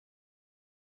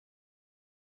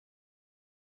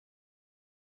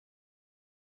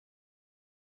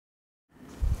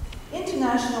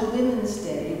International Women's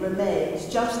Day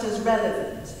remains just as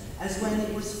relevant as when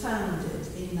it was founded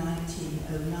in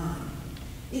 1909.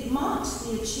 It marks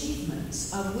the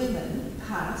achievements of women,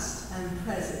 past and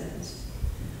present,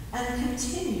 and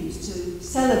continues to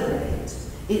celebrate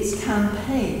its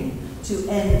campaign to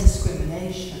end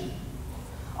discrimination.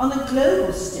 On a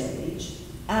global stage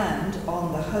and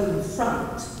on the home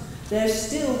front, there's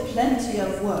still plenty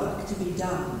of work to be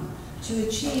done to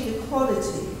achieve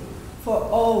equality for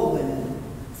all women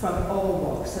from all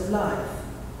walks of life.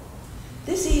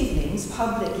 This evening's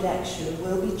public lecture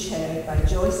will be chaired by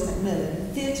Joyce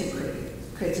McMillan, theatre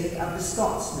critic of the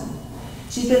Scotsman.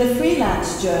 She's been a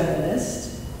freelance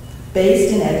journalist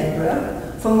based in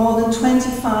Edinburgh for more than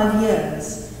 25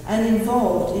 years and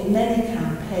involved in many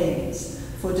campaigns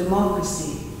for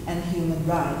democracy and human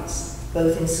rights,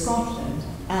 both in Scotland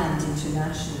and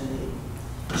internationally.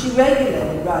 She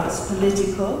regularly writes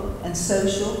political and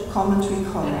social commentary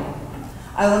column.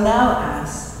 I will now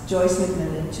ask Joyce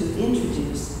McMillan to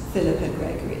introduce Philippa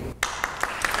Gregory.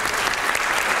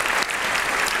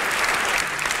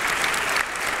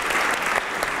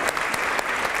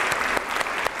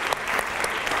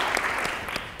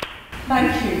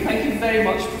 Thank you very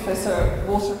much, Professor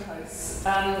Waterhouse.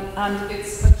 And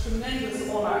it's a tremendous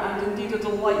honour and indeed a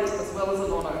delight as well as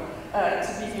an honour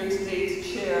to be here today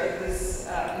to chair this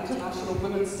International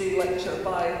Women's Day lecture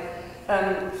by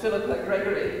Philippa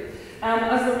Gregory.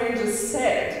 As the Rangers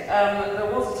said,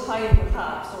 there was a time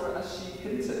perhaps, or as she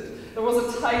hinted, there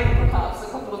was a time perhaps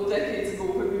a couple of decades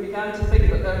ago when we began to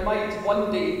think that there might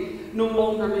one day no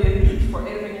longer be a need for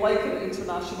anything like an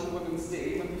International Women's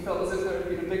Day, when we felt as if there had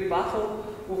been a big battle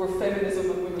over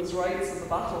feminism and women's rights, and the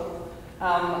battle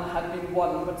had been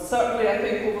won. But certainly I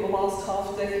think over the last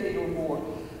half decade or more,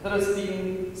 there has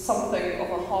been something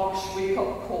of a harsh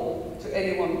wake-up call to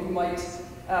anyone who might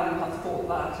have thought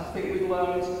that. I think we've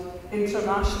learned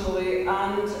internationally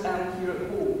and here at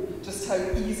home just how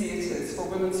easy it is for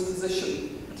women's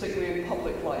position, particularly in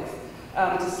public life,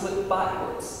 to slip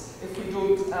backwards if we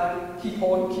don't keep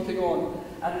on keeping on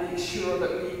and make sure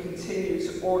that we continue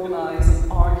to organise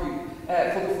and argue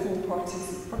for the full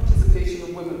participation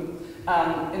of women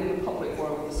in the public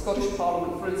world. The Scottish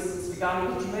Parliament, for instance,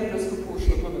 began with a tremendous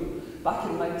proportion of women back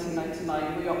in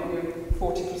 1999, way up near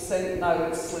 40%. Now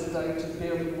it's slid down to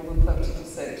barely more than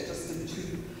 30%, just in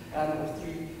 2 or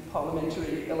 3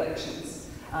 parliamentary elections.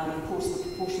 And of course, the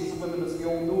proportions of women, as we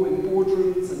all know, in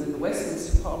boardrooms and in the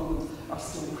Westminster Parliament are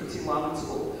still pretty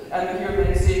lamentable. And here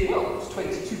men say, well, it's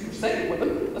 22%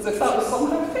 women, as if that was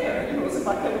somehow fair, you know, as if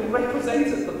that kind of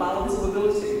represented the balance of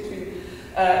ability between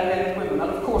men and women.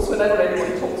 And of course, whenever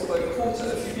anyone talks about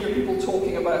quotas, you hear people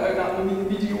talking about how that will mean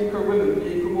mediocre women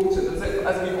being promoted, as if,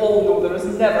 as we all know, there has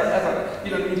never, ever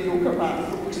been a mediocre man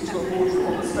promoted to a boardroom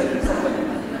on the strength of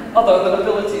something other than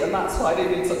ability, and that's why they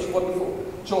made such a wonderful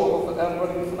job of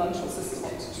running the financial system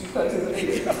up to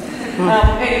 2008.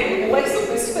 Anyway, less of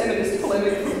this feminist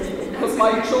polemic for me, because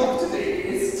my job today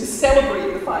is to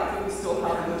celebrate the fact that we still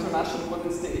have an International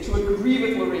Women's Day, to agree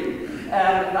with Lorraine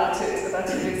that it is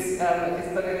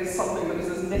something that is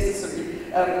as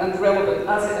necessary and relevant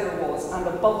as it ever was, and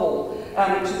above all,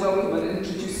 to welcome and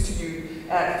introduce to you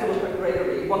Philippa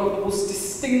Gregory, one of the most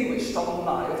distinguished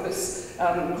alumni of this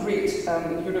great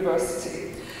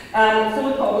university.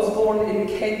 Philippa was born in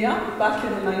Kenya back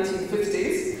in the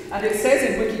 1950s, and it says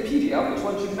in Wikipedia, which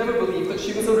one should never believe, that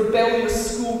she was a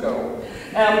rebellious schoolgirl,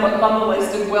 but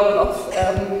nonetheless did well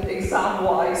enough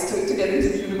exam-wise to get into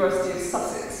the University of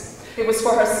Sussex. It was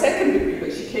for her second degree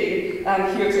that she came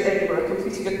here to Edinburgh,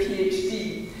 completing a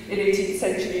PhD in 18th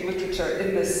century literature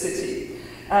in this city.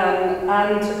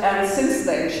 And since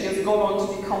then, she has gone on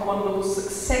to become one of the most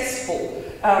successful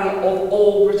of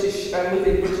all British,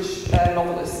 living British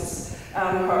novelists.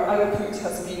 Her output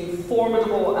has been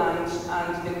formidable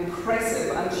and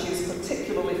impressive, and she is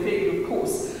particularly famous, of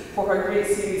course, for her great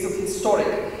series of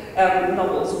historic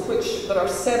novels, of which there are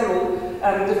several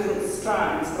different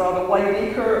strands. There are the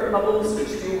Wineacre novels,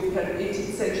 which deal with kind of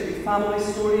 18th century family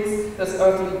stories. There's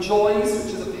Earthly Joys,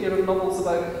 which is a pair of novels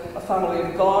about a family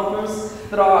of gardeners.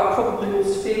 There are, probably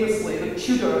most famously, the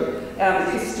Tudor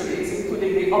histories,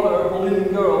 including The Other Boleyn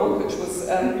Girl, which was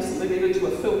recently made into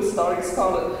a film starring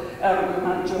Scarlett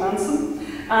Johansson.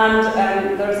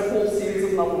 And there's a whole series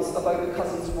of novels about the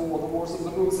Cousins' War, the Wars of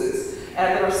the Roses.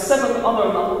 There are 7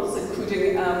 other novels,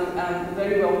 including the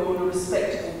very well-known A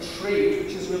Respectable Trade,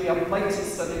 which is really a mighty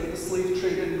study of the slave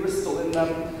trade in Bristol in the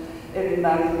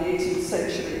 18th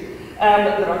century.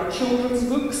 There are children's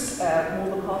books, more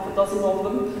than half a dozen of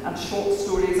them, and short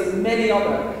stories and many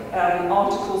other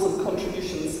articles and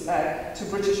contributions to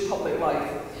British public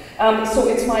life. So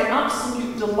it's my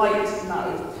absolute delight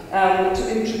now to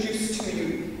introduce to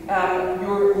you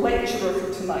your lecturer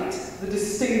for tonight, the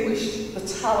distinguished, the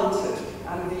talented,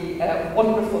 and the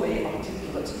wonderfully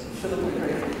articulate Philippa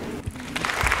Gregory.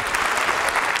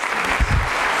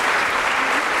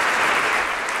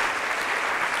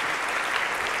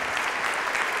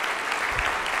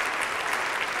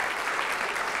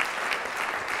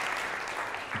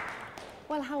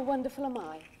 Well, how wonderful am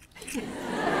I?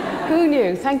 Who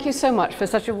knew? Thank you so much for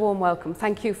such a warm welcome.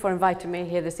 Thank you for inviting me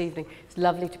here this evening. It's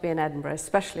lovely to be in Edinburgh,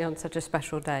 especially on such a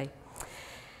special day.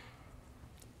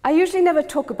 I usually never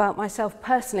talk about myself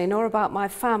personally, nor about my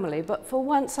family, but for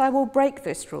once I will break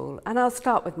this rule, and I'll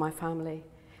start with my family.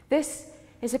 This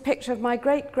is a picture of my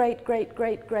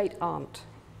great-great-great-great-great aunt.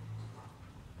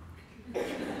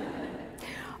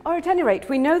 Or at any rate,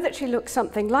 we know that she looks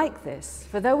something like this,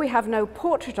 for though we have no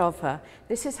portrait of her,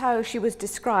 this is how she was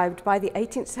described by the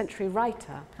 18th century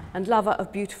writer and lover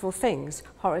of beautiful things,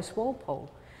 Horace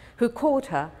Walpole, who called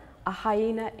her a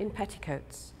hyena in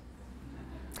petticoats.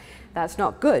 That's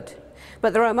not good,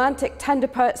 but the romantic, tender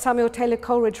poet Samuel Taylor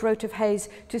Coleridge wrote of Hayes,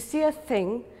 "To see a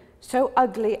thing so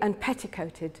ugly and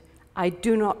petticoated, I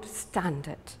do not stand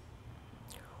it."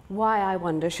 Why, I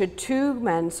wonder, should two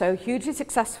men so hugely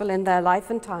successful in their life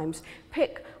and times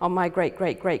pick on my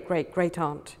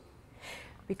great-great-great-great-great-aunt?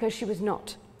 Because she was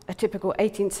not a typical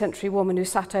 18th century woman who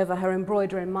sat over her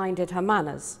embroidery and minded her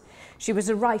manners. She was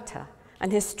a writer,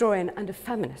 an historian, and a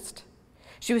feminist.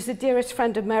 She was the dearest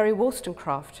friend of Mary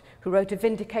Wollstonecraft, who wrote A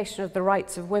Vindication of the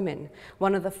Rights of Women,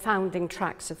 one of the founding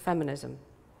tracts of feminism.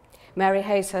 Mary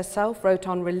Hayes herself wrote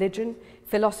on religion,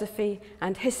 philosophy,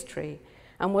 and history,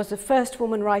 and was the first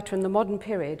woman writer in the modern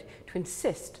period to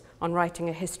insist on writing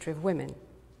a history of women.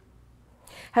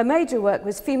 Her major work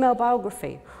was female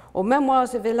biography, or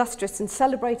memoirs of illustrious and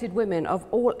celebrated women of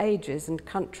all ages and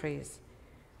countries.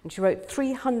 And she wrote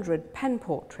 300 pen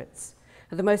portraits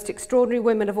of the most extraordinary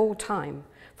women of all time,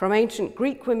 from ancient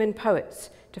Greek women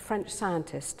poets to French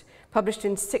scientists, published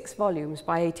in 6 volumes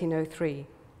by 1803.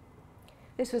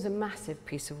 This was a massive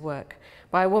piece of work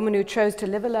by a woman who chose to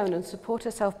live alone and support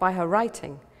herself by her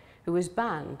writing, who was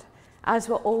banned, as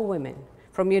were all women,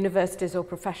 from universities or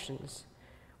professions.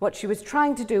 What she was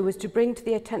trying to do was to bring to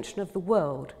the attention of the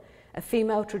world a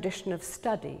female tradition of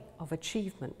study, of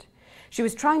achievement. She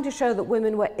was trying to show that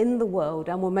women were in the world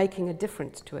and were making a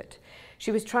difference to it.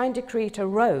 She was trying to create a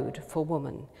road for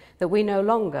woman, that we no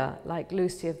longer, like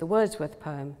Lucy of the Wordsworth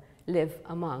poem, live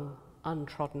among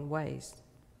untrodden ways.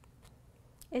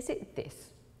 Is it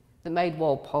this that made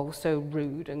Walpole so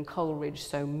rude and Coleridge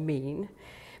so mean?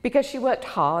 Because she worked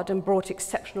hard and brought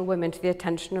exceptional women to the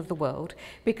attention of the world,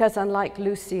 because unlike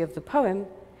Lucy of the poem,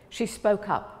 she spoke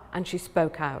up and she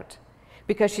spoke out,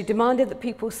 because she demanded that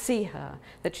people see her,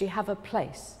 that she have a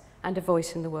place and a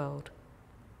voice in the world.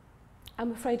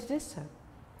 I'm afraid it is so.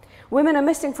 Women are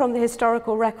missing from the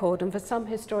historical record, and for some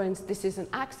historians this is an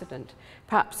accident,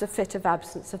 perhaps a fit of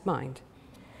absence of mind.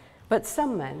 But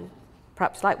some men,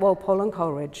 perhaps like Walpole and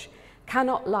Coleridge,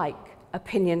 cannot like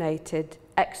opinionated,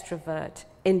 extrovert,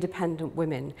 independent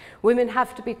women. Women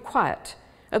have to be quiet,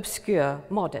 obscure,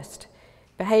 modest,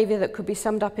 behaviour that could be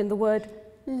summed up in the word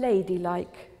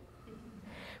ladylike.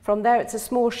 From there it's a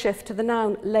small shift to the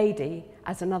noun lady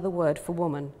as another word for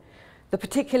woman. The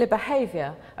particular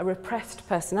behaviour, a repressed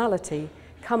personality,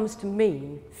 comes to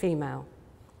mean female.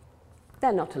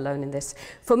 They're not alone in this.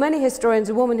 For many historians,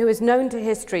 a woman who is known to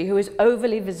history, who is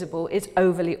overly visible, is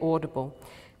overly audible.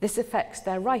 This affects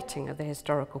their writing of the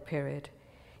historical period.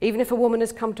 Even if a woman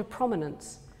has come to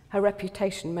prominence, her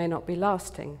reputation may not be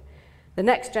lasting. The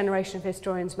next generation of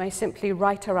historians may simply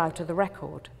write her out of the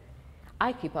record.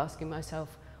 I keep asking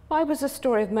myself, why was the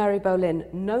story of Mary Boleyn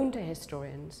known to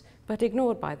historians, but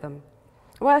ignored by them?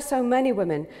 Why are so many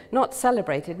women not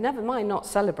celebrated, never mind not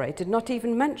celebrated, not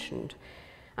even mentioned?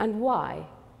 And why,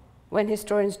 when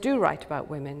historians do write about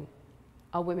women,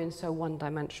 are women so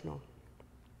one-dimensional?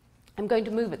 I'm going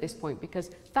to move at this point because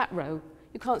that row,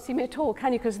 you can't see me at all,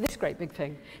 can you, because of this great big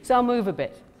thing. So I'll move a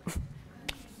bit.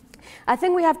 I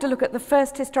think we have to look at the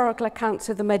first historical accounts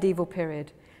of the medieval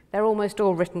period. They're almost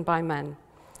all written by men.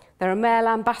 There are male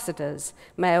ambassadors,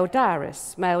 male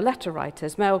diarists, male letter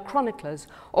writers, male chroniclers,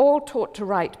 all taught to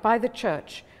write by the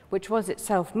church, which was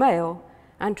itself male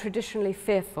and traditionally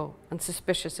fearful and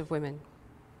suspicious of women.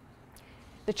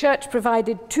 The church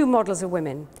provided 2 models of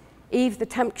women, Eve the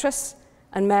temptress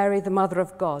and Mary the mother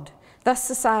of God. Thus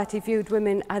society viewed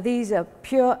women as either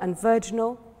pure and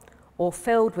virginal or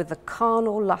filled with the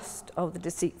carnal lust of the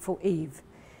deceitful Eve.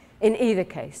 In either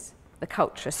case, the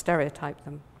culture stereotyped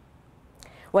them.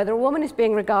 Whether a woman is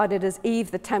being regarded as Eve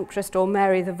the temptress or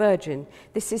Mary the Virgin,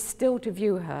 this is still to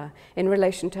view her in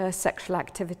relation to her sexual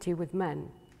activity with men.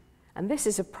 And this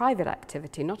is a private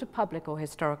activity, not a public or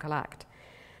historical act.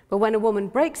 But when a woman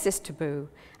breaks this taboo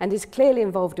and is clearly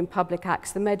involved in public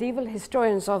acts, the medieval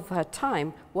historians of her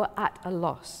time were at a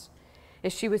loss.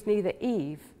 If she was neither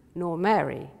Eve nor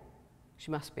Mary, she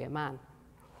must be a man.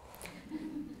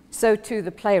 So too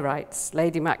the playwrights,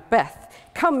 Lady Macbeth,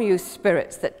 "Come, you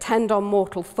spirits that tend on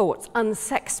mortal thoughts,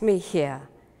 unsex me here,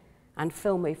 and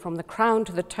fill me from the crown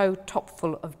to the toe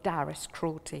topful of direst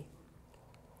cruelty."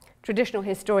 Traditional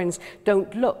historians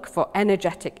don't look for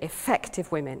energetic,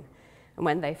 effective women, and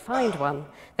when they find one,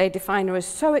 they define her as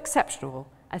so exceptional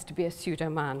as to be a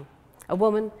pseudo-man, a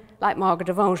woman like Margaret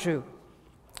of Anjou,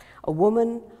 a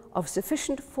woman of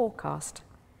sufficient forecast,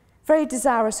 very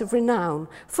desirous of renown,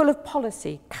 full of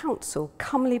policy, counsel,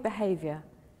 comely behaviour,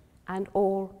 and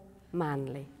all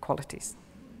manly qualities.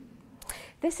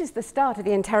 This is the start of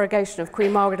the interrogation of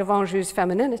Queen Margaret of Anjou's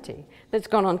femininity that's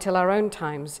gone on till our own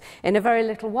times. In a very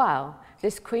little while,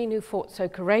 this queen who fought so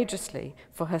courageously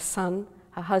for her son,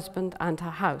 her husband, and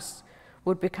her house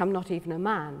would become not even a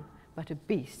man, but a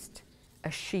beast,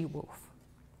 a she-wolf.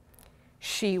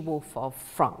 She-wolf of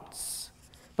France.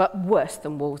 But worse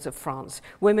than wolves of France,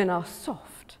 women are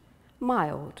soft,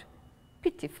 mild,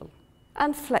 pitiful,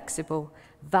 and flexible.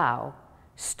 Thou,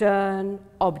 stern,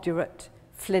 obdurate,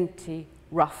 flinty,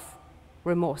 rough,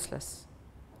 remorseless.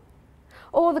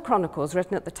 All the chronicles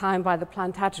written at the time by the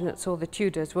Plantagenets or the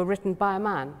Tudors were written by a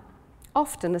man,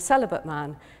 often a celibate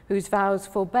man whose vows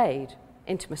forbade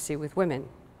intimacy with women.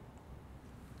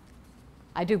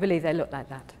 I do believe they look like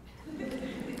that.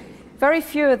 Very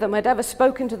few of them had ever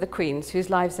spoken to the queens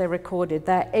whose lives they recorded.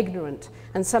 Their ignorant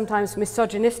and sometimes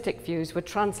misogynistic views were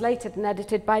translated and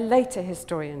edited by later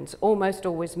historians, almost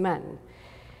always men.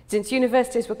 Since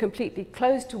universities were completely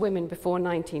closed to women before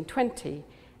 1920,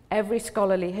 every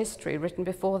scholarly history written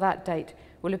before that date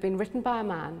will have been written by a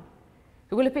man,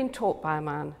 who will have been taught by a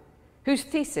man, whose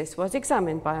thesis was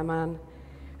examined by a man,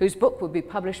 whose book would be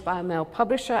published by a male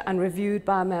publisher and reviewed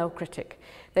by a male critic.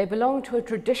 They belong to a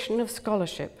tradition of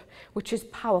scholarship which is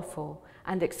powerful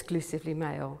and exclusively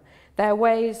male. Their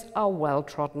ways are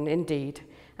well-trodden indeed,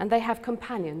 and they have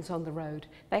companions on the road.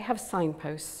 They have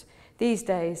signposts. These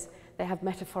days, they have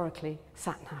metaphorically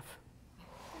sat-nav.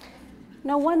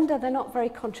 No wonder they're not very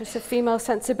conscious of female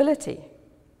sensibility.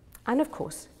 And of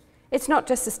course, it's not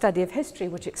just the study of history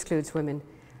which excludes women.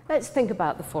 Let's think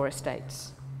about the four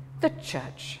estates. The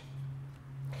church.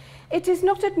 It is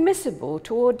not admissible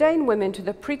to ordain women to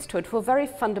the priesthood for very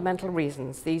fundamental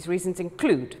reasons. These reasons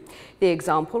include the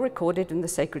example recorded in the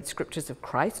sacred scriptures of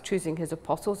Christ, choosing his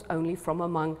apostles only from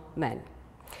among men.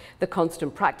 The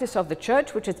constant practice of the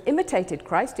church, which has imitated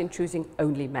Christ in choosing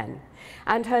only men.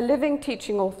 And her living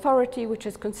teaching authority, which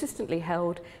has consistently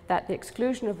held that the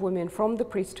exclusion of women from the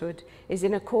priesthood is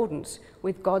in accordance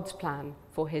with God's plan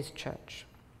for his church.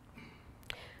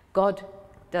 God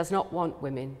does not want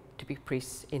women to be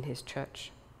priests in his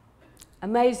church.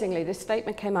 Amazingly, this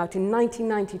statement came out in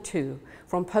 1992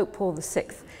 from Pope Paul VI,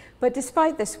 but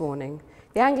despite this warning,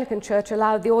 the Anglican Church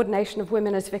allowed the ordination of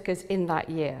women as vicars in that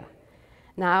year.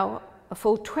 Now, a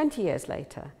full 20 years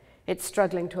later, it's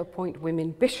struggling to appoint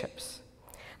women bishops.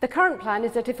 The current plan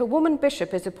is that if a woman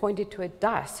bishop is appointed to a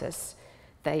diocese,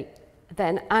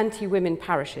 then anti-women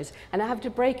parishes, and I have to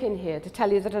break in here to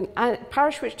tell you that a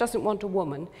parish which doesn't want a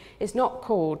woman is not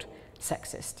called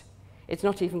sexist. It's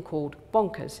not even called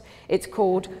bonkers. It's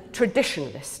called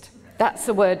traditionalist. That's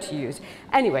the word to use.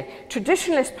 Anyway,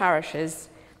 traditionalist parishes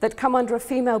that come under a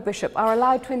female bishop are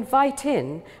allowed to invite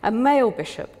in a male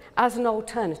bishop as an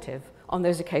alternative on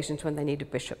those occasions when they need a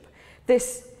bishop.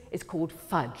 This is called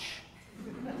fudge.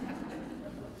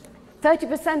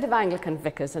 30% of Anglican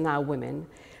vicars are now women,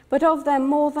 but of them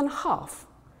more than half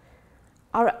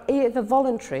are either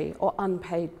voluntary or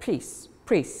unpaid priests.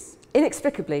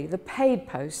 Inexplicably, the paid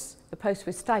posts, the posts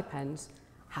with stipends,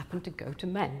 happen to go to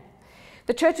men.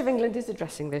 The Church of England is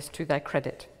addressing this to their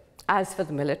credit. As for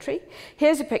the military,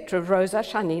 here's a picture of Rosa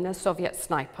Shanina, Soviet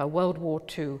sniper, World War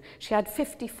II. She had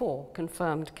 54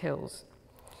 confirmed kills.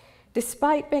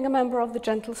 Despite being a member of the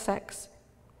gentle sex,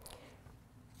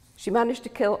 she managed to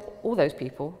kill all those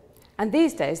people. And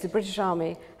these days, the British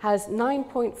Army has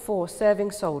 9.4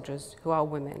 serving soldiers who are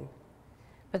women.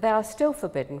 But they are still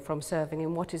forbidden from serving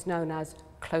in what is known as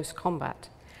close combat.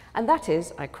 And that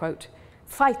is, I quote,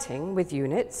 fighting with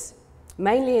units,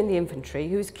 mainly in the infantry,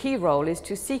 whose key role is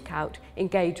to seek out,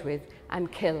 engage with,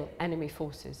 and kill enemy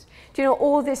forces. Do you know,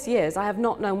 all these years I have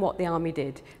not known what the army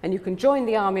did, and you can join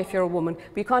the army if you're a woman,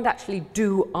 but you can't actually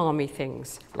do army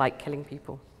things like killing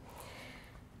people.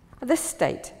 At this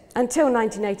state, until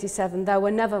 1987, there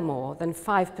were never more than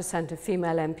 5% of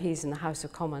female MPs in the House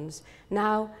of Commons.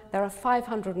 Now there are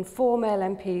 504 male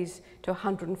MPs to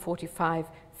 145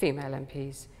 female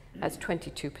MPs. That's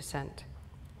 22%.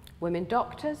 Women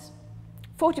doctors,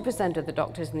 40% of the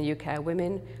doctors in the UK are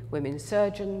women. Women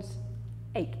surgeons,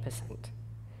 8%.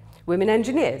 Women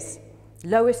engineers,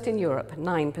 lowest in Europe,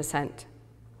 9%.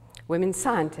 Women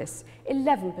scientists,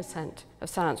 11% of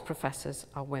science professors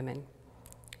are women.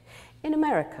 In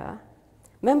America,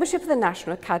 membership of the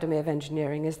National Academy of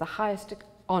Engineering is the highest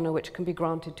honour which can be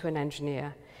granted to an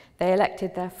engineer. They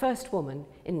elected their first woman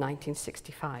in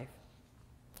 1965.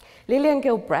 Lillian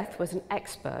Gilbreth was an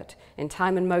expert in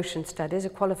time and motion studies, a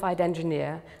qualified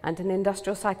engineer and an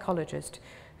industrial psychologist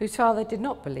whose father did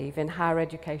not believe in higher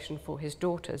education for his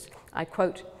daughters. I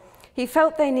quote, "He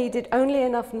felt they needed only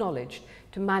enough knowledge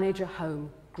to manage a home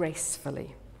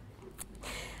gracefully."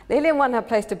 Lillian won her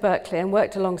place to Berkeley and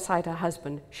worked alongside her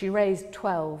husband. She raised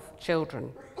 12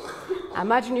 children. I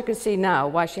imagine you can see now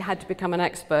why she had to become an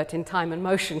expert in time and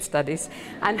motion studies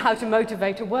and how to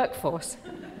motivate a workforce.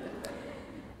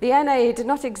 The NA did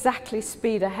not exactly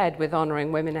speed ahead with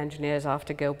honouring women engineers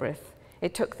after Gilbreth.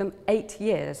 It took them 8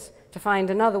 years to find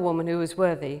another woman who was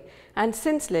worthy, and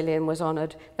since Lillian was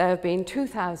honoured, there have been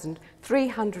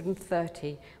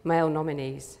 2,330 male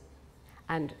nominees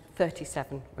and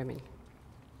 37 women.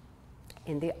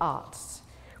 In the arts,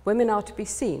 women are to be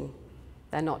seen,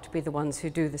 they're not to be the ones who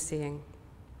do the seeing.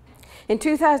 In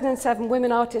 2007,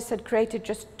 women artists had created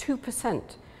just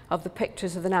 2% of the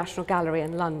pictures of the National Gallery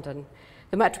in London.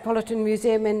 The Metropolitan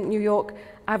Museum in New York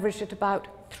averaged at about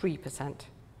 3%.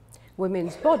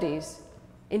 Women's bodies,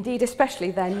 indeed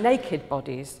especially their naked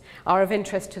bodies, are of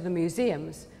interest to the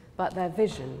museums, but their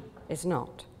vision is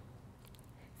not.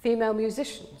 Female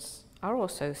musicians are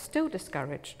also still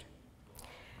discouraged.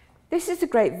 This is the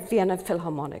great Vienna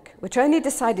Philharmonic, which only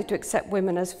decided to accept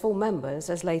women as full members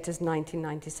as late as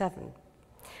 1997.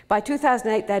 By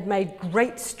 2008, they'd made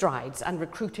great strides and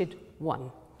recruited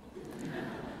one.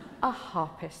 A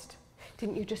harpist.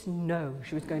 Didn't you just know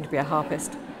she was going to be a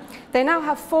harpist? They now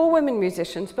have 4 women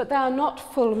musicians, but they are not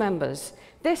full members.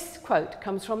 This quote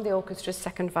comes from the orchestra's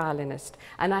second violinist,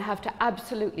 and I have to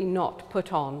absolutely not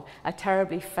put on a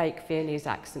terribly fake Viennese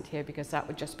accent here because that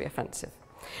would just be offensive.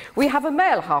 We have a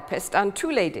male harpist and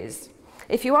 2 ladies.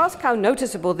 If you ask how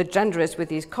noticeable the gender is with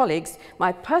these colleagues,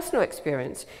 my personal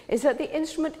experience is that the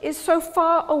instrument is so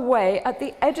far away at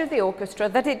the edge of the orchestra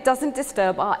that it doesn't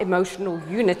disturb our emotional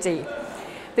unity.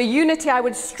 The unity I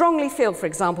would strongly feel, for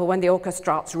example, when the orchestra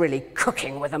starts really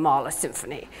cooking with a Mahler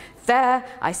symphony. There,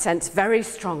 I sense very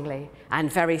strongly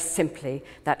and very simply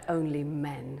that only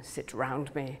men sit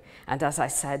round me. And as I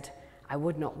said, I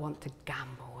would not want to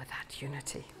gamble with that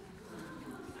unity.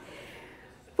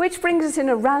 Which brings us in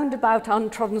a roundabout,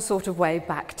 untrodden sort of way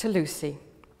back to Lucy.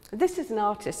 This is an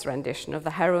artist's rendition of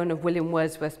the heroine of William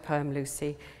Wordsworth's poem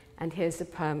Lucy, and here's the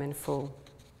poem in full.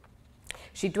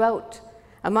 She dwelt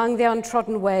among the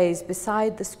untrodden ways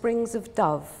beside the springs of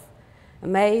Dove, a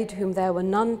maid whom there were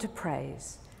none to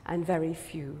praise and very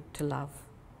few to love.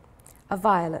 A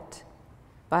violet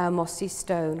by a mossy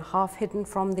stone, half hidden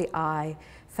from the eye,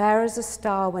 fair as a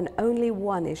star when only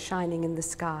one is shining in the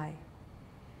sky.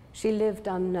 She lived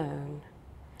unknown,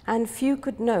 and few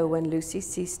could know when Lucy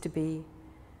ceased to be,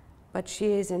 but she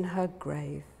is in her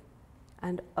grave,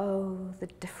 and oh, the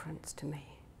difference to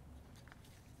me.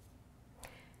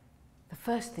 The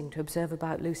first thing to observe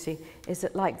about Lucy is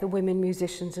that, like the women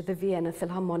musicians of the Vienna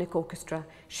Philharmonic Orchestra,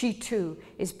 she too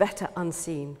is better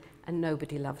unseen, and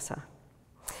nobody loves her.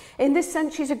 In this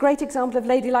sense, she's a great example of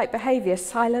ladylike behaviour,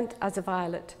 silent as a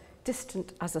violet,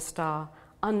 distant as a star,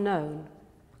 unknown,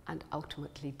 and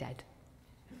ultimately dead.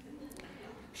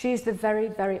 She is the very,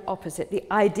 very opposite, the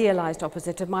idealised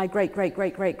opposite of my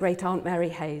great-great-great-great-great-Aunt Mary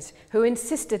Hayes, who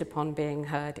insisted upon being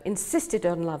heard, insisted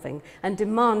on loving, and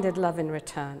demanded love in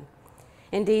return.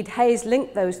 Indeed, Hayes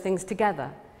linked those things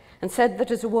together and said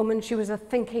that as a woman she was a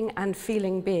thinking and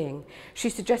feeling being. She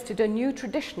suggested a new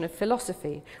tradition of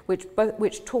philosophy which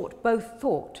taught both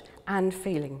thought and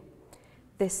feeling.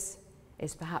 This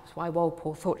is perhaps why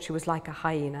Walpole thought she was like a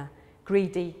hyena,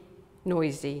 greedy,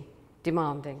 noisy,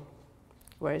 demanding,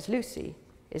 whereas Lucy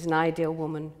is an ideal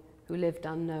woman who lived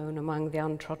unknown among the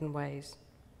untrodden ways.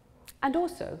 And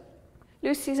also,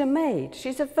 Lucy's a maid,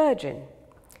 she's a virgin.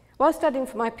 While studying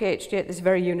for my PhD at this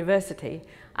very university,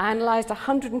 I analysed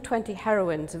 120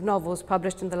 heroines of novels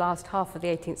published in the last half of the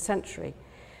 18th century.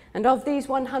 And of these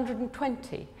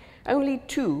 120, only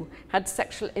 2 had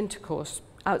sexual intercourse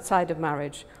outside of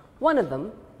marriage. One of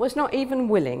them was not even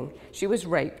willing. She was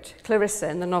raped, Clarissa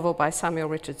in the novel by Samuel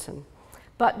Richardson.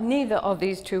 But neither of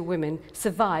these 2 women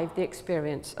survived the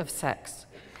experience of sex.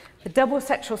 The double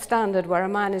sexual standard where a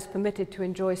man is permitted to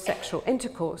enjoy sexual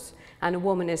intercourse and a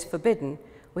woman is forbidden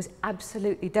was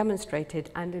absolutely demonstrated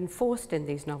and enforced in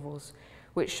these novels,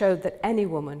 which showed that any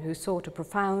woman who sought a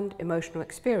profound emotional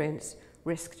experience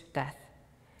risked death.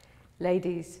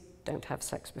 Ladies don't have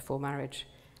sex before marriage,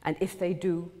 and if they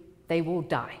do, they will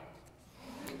die.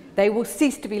 They will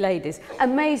cease to be ladies.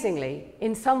 Amazingly,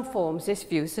 in some forms, this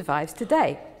view survives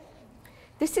today.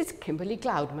 This is Kimberly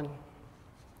Glaudman.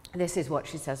 This is what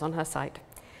she says on her site.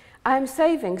 I am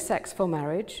saving sex for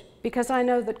marriage because I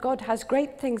know that God has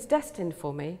great things destined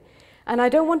for me, and I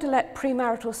don't want to let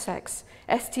premarital sex,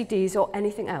 STDs, or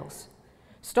anything else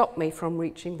stop me from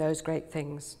reaching those great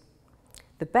things.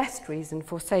 The best reason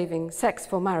for saving sex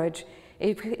for marriage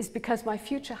is because my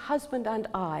future husband and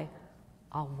I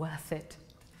are worth it.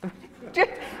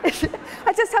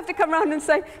 I just have to come around and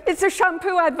say, it's a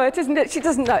shampoo advert, isn't it? She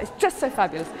doesn't know. It's just so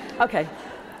fabulous. Okay.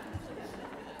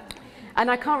 And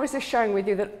I can't resist sharing with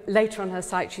you that later on her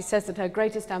site, she says that her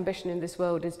greatest ambition in this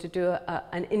world is to do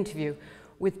an interview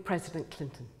with President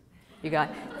Clinton. You guys,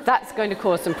 that's going to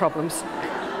cause some problems.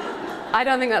 I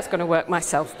don't think that's going to work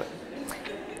myself. But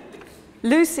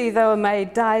Lucy, though a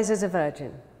maid, dies as a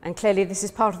virgin. And clearly this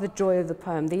is part of the joy of the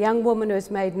poem. The young woman who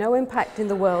has made no impact in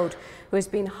the world, who has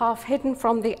been half hidden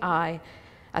from the eye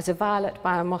as a violet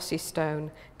by a mossy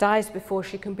stone, dies before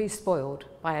she can be spoiled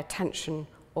by attention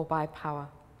or by power.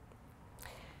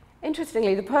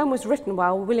 Interestingly, the poem was written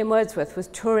while William Wordsworth was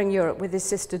touring Europe with his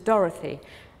sister Dorothy,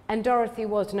 and Dorothy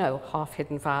was no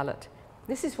half-hidden violet.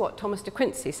 This is what Thomas de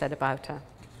Quincey said about her.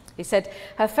 He said,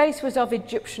 her face was of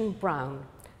Egyptian brown.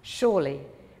 Surely,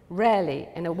 rarely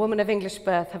in a woman of English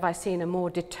birth have I seen a more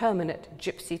determinate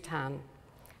gypsy tan.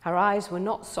 Her eyes were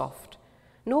not soft,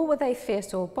 nor were they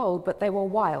fierce or bold, but they were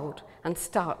wild and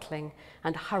startling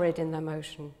and hurried in their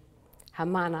motion. Her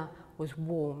manner was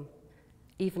warm,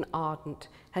 even ardent.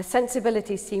 Her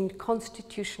sensibility seemed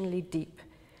constitutionally deep,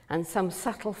 and some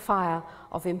subtle fire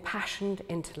of impassioned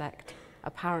intellect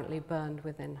apparently burned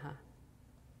within her.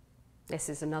 This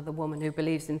is another woman who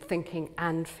believes in thinking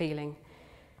and feeling.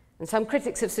 And some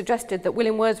critics have suggested that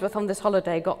William Wordsworth on this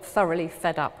holiday got thoroughly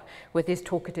fed up with his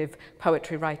talkative,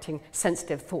 poetry writing,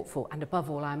 sensitive, thoughtful, and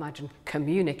above all, I imagine,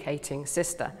 communicating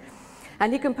sister.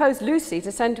 And he composed Lucy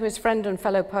to send to his friend and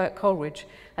fellow poet Coleridge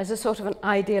as a sort of an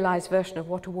idealised version of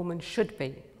what a woman should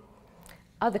be.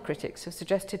 Other critics have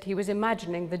suggested he was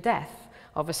imagining the death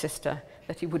of a sister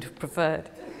that he would have preferred.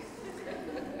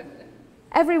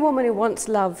 Every woman who wants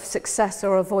love, success,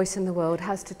 or a voice in the world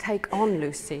has to take on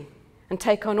Lucy and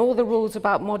take on all the rules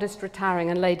about modest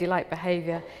retiring and ladylike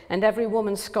behaviour, and every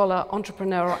woman, scholar,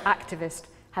 entrepreneur, or activist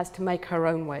has to make her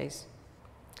own ways.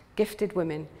 Gifted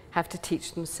women have to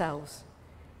teach themselves.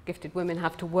 Gifted women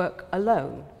have to work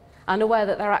alone, unaware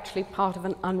that they're actually part of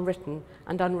an unwritten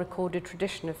and unrecorded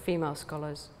tradition of female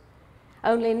scholars.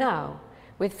 Only now,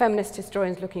 with feminist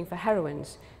historians looking for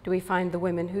heroines, do we find the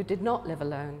women who did not live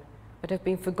alone, but have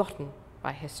been forgotten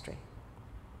by history.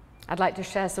 I'd like to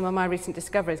share some of my recent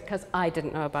discoveries because I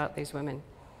didn't know about these women.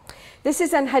 This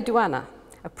is Enheduanna,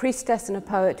 a priestess and a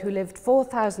poet who lived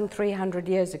 4,300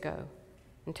 years ago,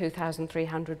 in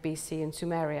 2300 BC in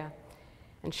Sumeria,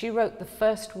 and she wrote the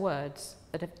first words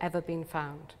that have ever been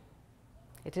found.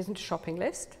 It isn't a shopping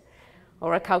list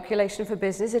or a calculation for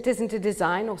business. It isn't a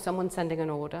design or someone sending an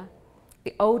order.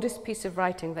 The oldest piece of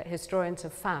writing that historians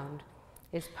have found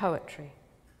is poetry,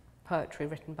 poetry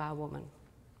written by a woman.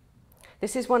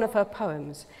 This is one of her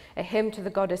poems, a hymn to the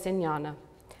goddess Inyana,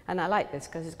 and I like this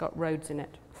because it's got roads in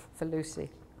it for Lucy.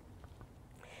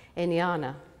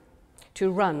 Inyana,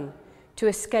 to run, to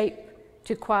escape,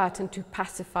 to quiet and to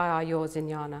pacify are yours,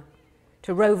 Inyana.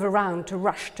 To rove around, to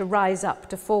rush, to rise up,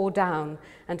 to fall down,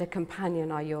 and a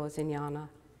companion are yours, Inyana.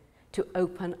 To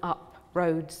open up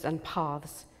roads and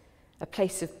paths, a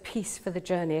place of peace for the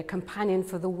journey, a companion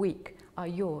for the weak are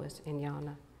yours,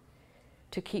 Inyana.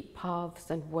 To keep paths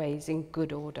and ways in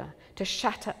good order, to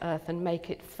shatter earth and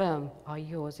make it firm are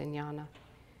yours, Inyana.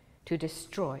 To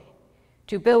destroy,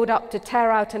 to build up, to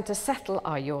tear out and to settle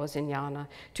are yours, Inyana.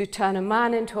 To turn a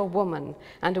man into a woman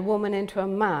and a woman into a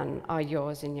man are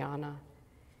yours, Inyana.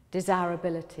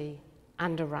 Desirability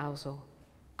and arousal,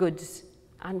 goods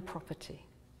and property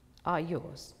are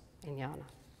yours, Inyana.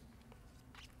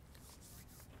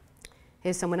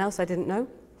 Here's someone else I didn't know.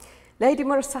 Lady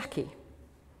Murasaki.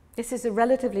 This is a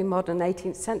relatively modern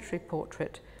 18th century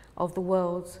portrait of the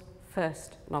world's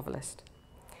first novelist.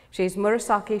 She is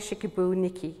Murasaki Shikibu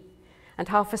Nikki, and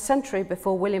half a century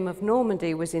before William of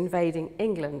Normandy was invading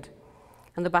England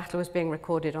and the battle was being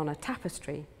recorded on a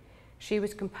tapestry, she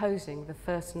was composing the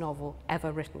first novel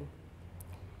ever written.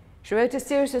 She wrote a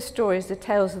series of stories, The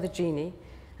Tales of the Genie,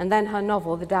 and then her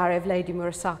novel, The Diary of Lady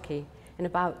Murasaki, in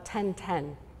about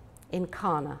 1010 in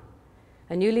Kana,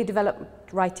 a newly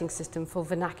developed writing system for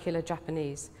vernacular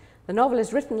Japanese. The novel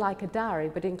is written like a diary,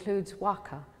 but includes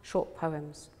waka, short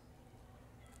poems.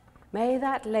 May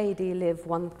that lady live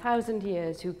 1,000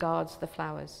 years who guards the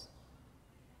flowers.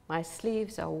 My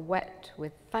sleeves are wet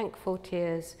with thankful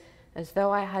tears, as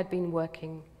though I had been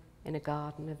working in a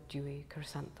garden of dewy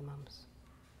chrysanthemums.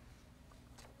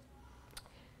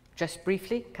 Just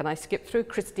briefly, can I skip through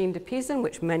Christine de Pizan,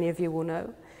 which many of you will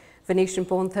know.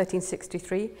 Venetian-born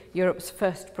 1363, Europe's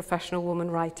first professional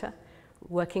woman writer,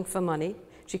 working for money.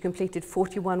 She completed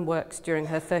 41 works during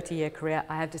her 30-year career.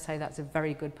 I have to say that's a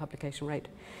very good publication rate.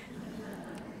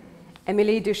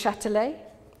 Émilie du Châtelet,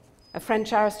 a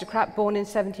French aristocrat born in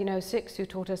 1706 who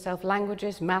taught herself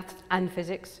languages, maths and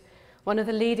physics, one of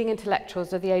the leading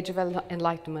intellectuals of the Age of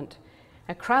Enlightenment.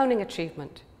 A crowning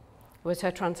achievement was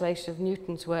her translation of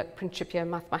Newton's work, Principia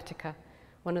Mathematica,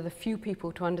 one of the few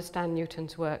people to understand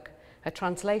Newton's work. Her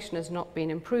translation has not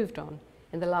been improved on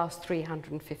in the last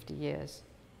 350 years.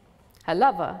 Her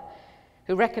lover,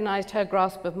 who recognized her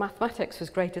grasp of mathematics was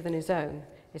greater than his own,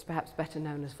 is perhaps better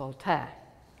known as Voltaire.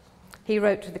 He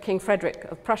wrote to the King Frederick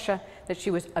of Prussia that she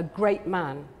was a great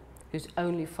man whose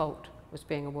only fault was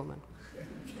being a woman.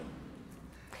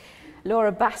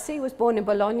 Laura Bassi was born in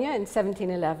Bologna in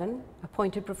 1711,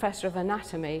 appointed professor of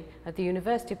anatomy at the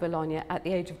University of Bologna at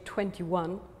the age of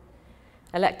 21,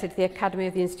 elected to the Academy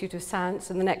of the Institute of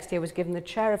Science, and the next year was given the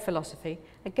chair of philosophy,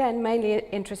 again mainly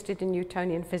interested in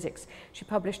Newtonian physics. She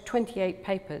published 28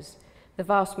 papers, the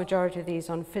vast majority of these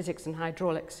on physics and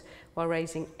hydraulics, while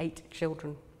raising 8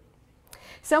 children.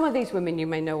 Some of these women you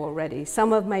may know already,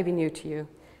 some are maybe new to you.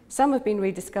 Some have been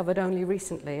rediscovered only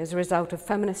recently as a result of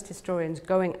feminist historians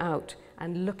going out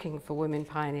and looking for women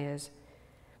pioneers.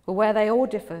 But where they all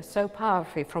differ so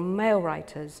powerfully from male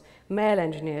writers, male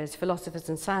engineers, philosophers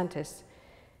and scientists,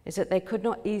 is that they could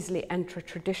not easily enter a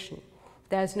tradition.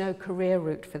 There's no career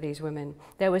route for these women.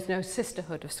 There was no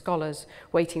sisterhood of scholars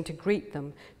waiting to greet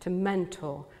them, to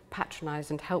mentor, patronize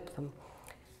and help them.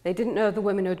 They didn't know of the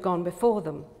women who had gone before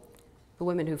them. The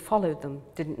women who followed them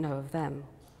didn't know of them.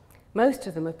 Most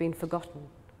of them have been forgotten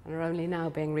and are only now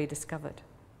being rediscovered.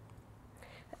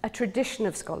 A tradition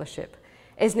of scholarship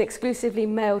is an exclusively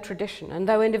male tradition, and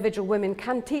though individual women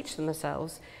can teach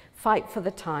themselves, fight for the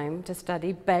time to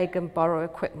study, beg and borrow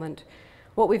equipment,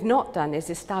 what we've not done is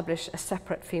establish a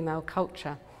separate female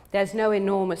culture. There's no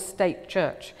enormous state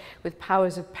church with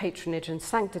powers of patronage and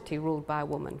sanctity ruled by a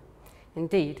woman.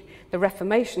 Indeed, the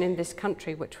Reformation in this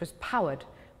country, which was powered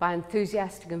by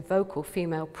enthusiastic and vocal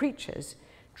female preachers,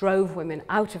 drove women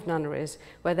out of nunneries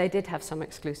where they did have some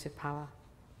exclusive power.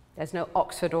 There's no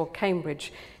Oxford or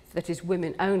Cambridge that is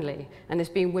women only and has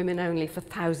been women only for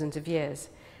thousands of years.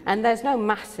 And there's no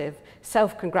massive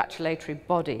self-congratulatory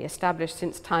body established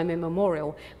since time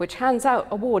immemorial which hands out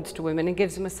awards to women and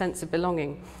gives them a sense of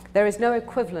belonging. There is no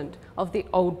equivalent of the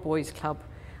old boys club.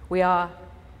 We are,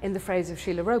 in the phrase of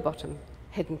Sheila Rowbottom,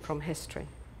 hidden from history.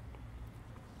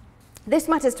 This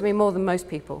matters to me more than most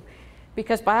people,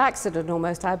 because by accident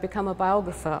almost I have become a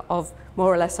biographer of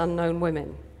more or less unknown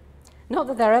women. Not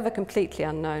that they're ever completely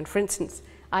unknown. For instance,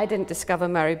 I didn't discover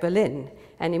Mary Boleyn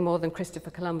any more than Christopher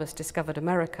Columbus discovered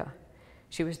America.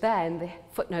 She was there in the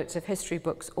footnotes of history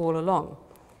books all along.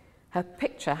 Her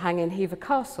picture hung in Hever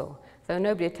Castle, though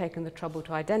nobody had taken the trouble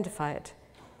to identify it.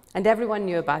 And everyone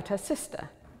knew about her sister.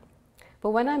 But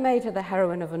when I made her the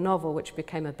heroine of a novel which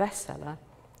became a bestseller,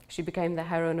 she became the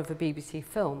heroine of a BBC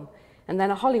film, and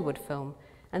then a Hollywood film,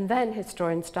 and then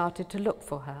historians started to look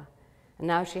for her. And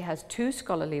now she has 2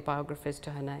 scholarly biographies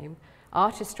to her name.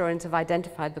 Art historians have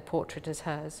identified the portrait as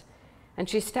hers, and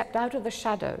she stepped out of the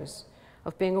shadows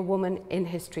of being a woman in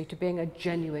history to being a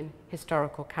genuine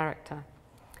historical character.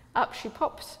 Up she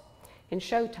pops in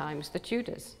Showtime's The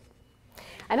Tudors.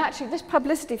 And actually this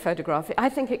publicity photograph, I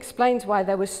think, explains why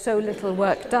there was so little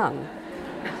work done.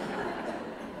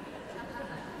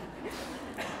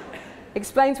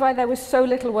 Explains why there was so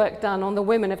little work done on the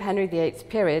women of Henry VIII's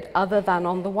period other than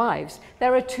on the wives.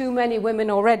 There are too many women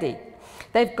already.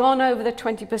 They've gone over the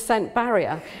 20%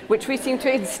 barrier, which we seem to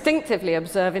instinctively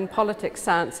observe in politics,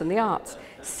 science and the arts.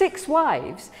 6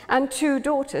 wives and 2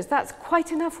 daughters, that's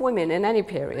quite enough women in any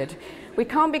period. We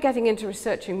can't be getting into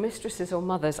researching mistresses or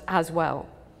mothers as well.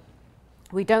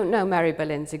 We don't know Mary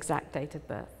Boleyn's exact date of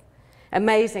birth.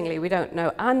 Amazingly, we don't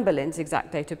know Anne Boleyn's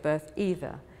exact date of birth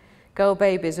either. Girl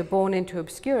babies are born into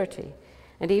obscurity,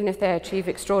 and even if they achieve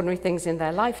extraordinary things in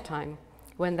their lifetime,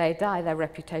 when they die, their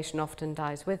reputation often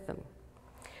dies with them.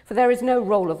 For there is no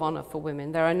roll of honour for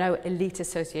women. There are no elite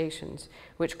associations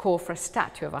which call for a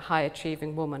statue of a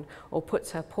high-achieving woman or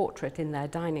puts her portrait in their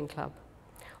dining club.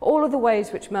 All of the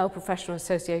ways which male professional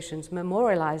associations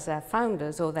memorialise their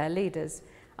founders or their leaders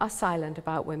are silent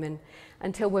about women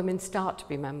until women start to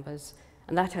be members,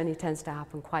 and that only tends to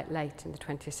happen quite late in the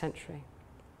 20th century.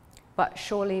 But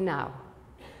surely now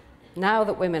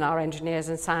that women are engineers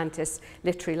and scientists,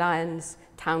 literary lions,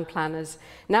 town planners,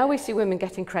 now we see women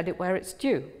getting credit where it's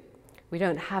due. We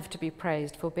don't have to be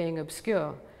praised for being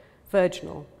obscure,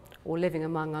 virginal, or living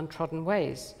among untrodden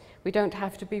ways. We don't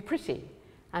have to be pretty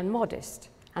and modest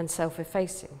and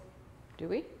self-effacing, do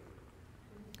we?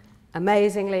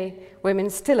 Amazingly, women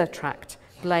still attract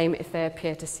blame if they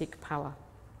appear to seek power.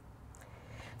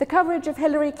 The coverage of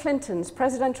Hillary Clinton's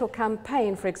presidential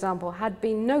campaign, for example, had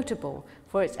been notable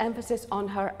for its emphasis on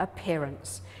her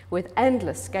appearance, with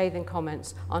endless scathing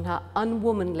comments on her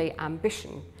unwomanly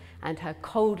ambition and her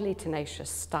coldly tenacious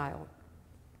style.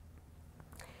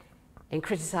 In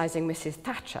criticising Mrs.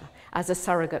 Thatcher as a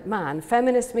surrogate man,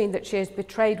 feminists mean that she has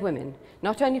betrayed women,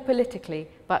 not only politically,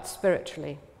 but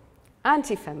spiritually.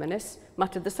 Anti-feminists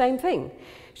muttered the same thing.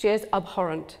 She is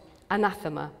abhorrent,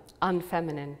 anathema,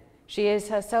 unfeminine. She is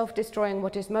herself destroying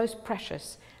what is most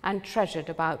precious and treasured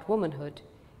about womanhood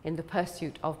in the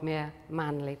pursuit of mere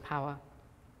manly power.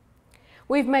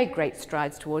 We've made great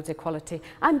strides towards equality.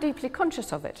 I'm deeply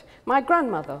conscious of it. My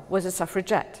grandmother was a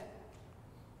suffragette.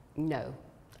 No,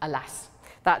 alas,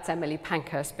 that's Emily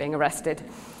Pankhurst being arrested.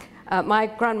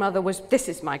 This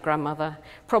is my grandmother,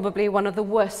 probably one of the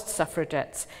worst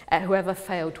suffragettes who ever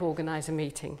failed to organise a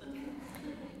meeting.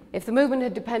 If the movement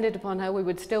had depended upon her, we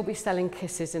would still be selling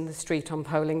kisses in the street on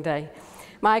polling day.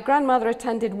 My grandmother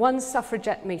attended one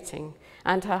suffragette meeting,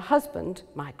 and her husband,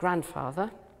 my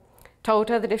grandfather, told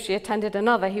her that if she attended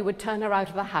another, he would turn her out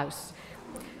of the house.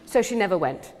 So she never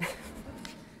went.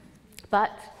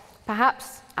 But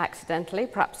perhaps accidentally,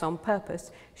 perhaps on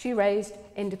purpose, she raised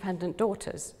independent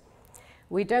daughters.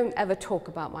 We don't ever talk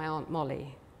about my Aunt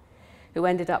Molly, who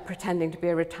ended up pretending to be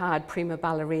a retired prima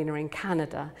ballerina in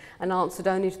Canada and answered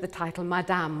only to the title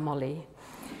Madame Molly.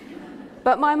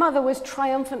 But my mother was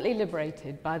triumphantly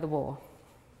liberated by the war.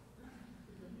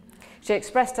 She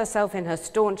expressed herself in her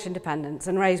staunch independence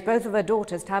and raised both of her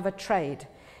daughters to have a trade,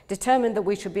 determined that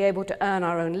we should be able to earn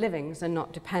our own livings and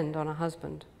not depend on a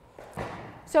husband.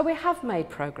 So we have made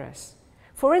progress.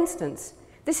 For instance,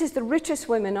 this is the richest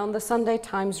women on the Sunday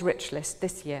Times Rich List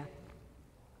this year.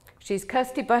 She's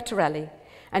Kirsty Bertarelli,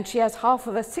 and she has half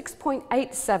of a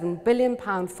 £6.87 billion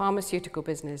pharmaceutical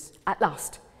business. At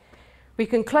last, we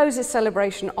can close this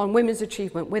celebration on women's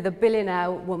achievement with a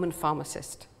billionaire woman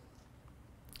pharmacist.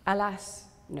 Alas,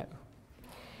 no.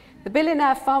 The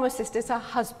billionaire pharmacist is her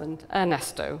husband,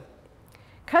 Ernesto.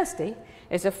 Kirsty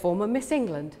is a former Miss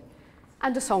England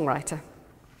and a songwriter.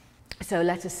 So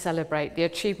let us celebrate the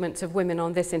achievements of women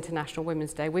on this International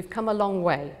Women's Day. We've come a long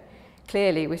way.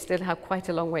 Clearly, we still have quite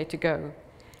a long way to go.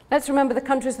 Let's remember the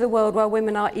countries of the world where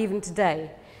women are, even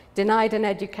today, denied an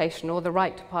education or the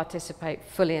right to participate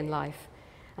fully in life.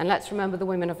 And let's remember the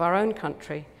women of our own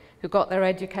country who got their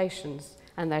educations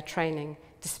and their training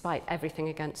despite everything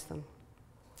against them.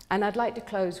 And I'd like to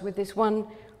close with this one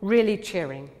really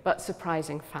cheering but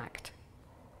surprising fact.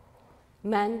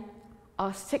 Men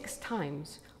are 6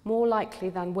 times more likely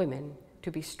than women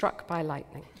to be struck by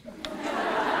lightning.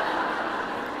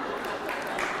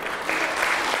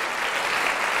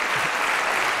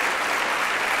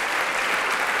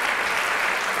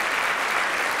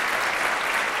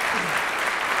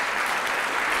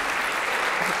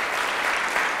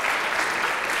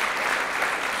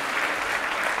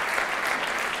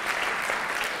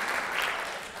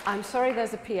 I'm sorry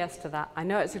there's a PS to that. I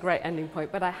know it's a great ending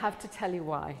point, but I have to tell you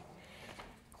why.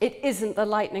 It isn't the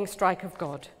lightning strike of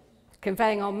God,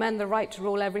 conveying on men the right to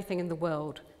rule everything in the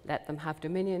world. Let them have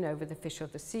dominion over the fish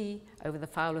of the sea, over the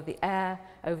fowl of the air,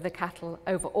 over the cattle,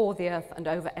 over all the earth, and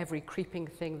over every creeping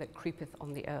thing that creepeth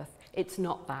on the earth. It's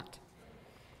not that.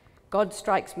 God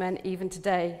strikes men even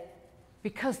today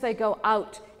because they go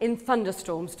out in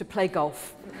thunderstorms to play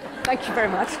golf. Thank you very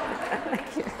much.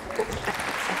 Thank you.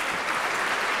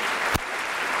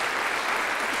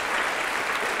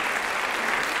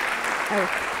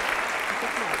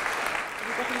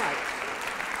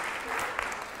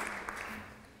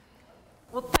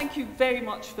 Well, thank you very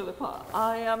much, Philippa.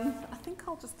 I think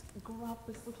I'll just grab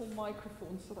this little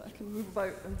microphone so that I can move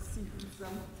about and see who's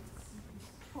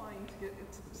trying to get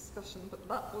into the discussion, but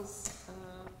that was,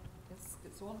 yes,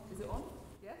 it's on. Is it on?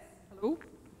 Yes? Hello?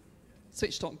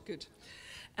 Switched on, good.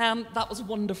 That was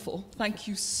wonderful. Thank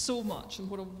you so much, and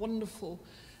what a wonderful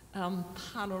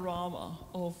panorama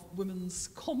of women's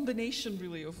combination,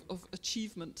 really, of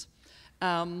achievement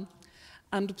and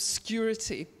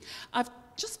obscurity. I've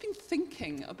just been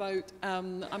thinking about,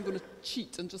 I'm going to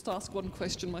cheat and just ask one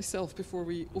question myself before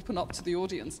we open up to the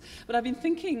audience, but I've been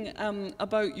thinking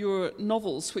about your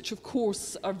novels, which of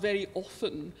course are very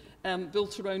often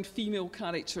built around female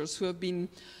characters who have been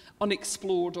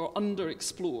unexplored or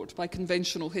underexplored by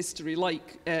conventional history,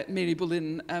 like Mary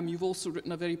Boleyn. You've also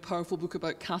written a very powerful book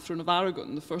about Catherine of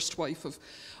Aragon, the first wife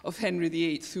of Henry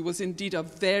VIII, who was indeed a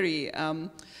very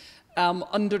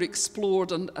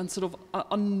underexplored and sort of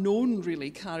unknown,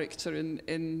 really, character in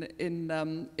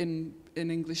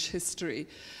English history.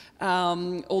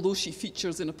 Although she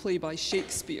features in a play by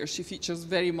Shakespeare, she features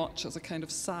very much as a kind of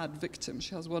sad victim.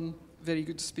 She has one very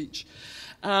good speech.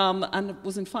 And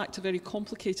was in fact a very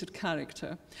complicated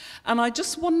character. And I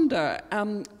just wonder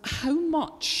how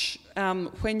much,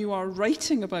 when you are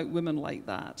writing about women like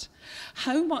that,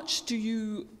 how much do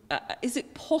you, is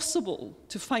it possible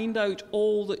to find out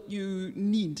all that you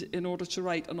need in order to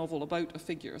write a novel about a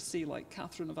figure, say like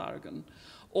Catherine of Aragon?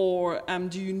 Or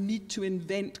do you need to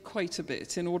invent quite a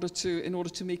bit in order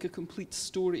to make a complete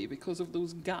story because of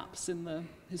those gaps in the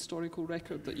historical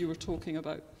record that you were talking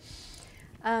about?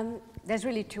 There's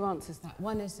really two answers to that.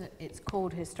 One is that it's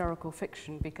called historical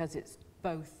fiction because it's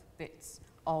both bits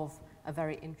of a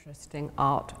very interesting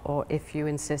art, or if you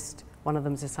insist, one of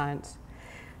them's a science.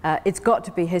 It's got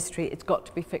to be history, it's got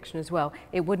to be fiction as well.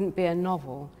 It wouldn't be a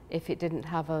novel if it didn't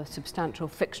have a substantial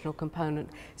fictional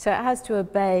component. So it has to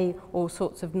obey all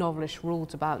sorts of novelish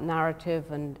rules about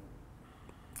narrative and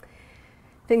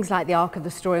things like the arc of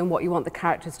the story and what you want the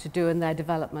characters to do and their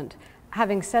development.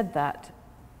 Having said that,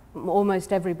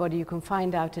 almost everybody, you can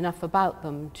find out enough about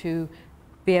them to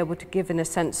be able to give, in a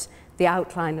sense, the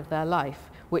outline of their life,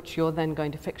 which you're then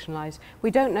going to fictionalize.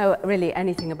 We don't know really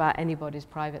anything about anybody's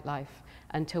private life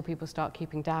until people start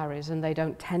keeping diaries, and they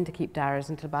don't tend to keep diaries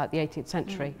until about the 18th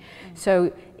century.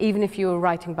 So even if you were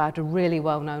writing about a really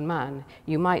well-known man,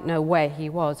 you might know where he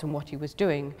was and what he was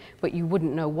doing, but you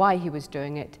wouldn't know why he was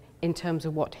doing it in terms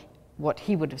of what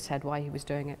he would have said why he was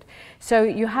doing it. So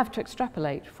you have to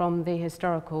extrapolate from the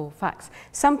historical facts.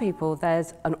 Some people,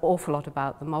 there's an awful lot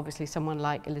about them. Obviously, someone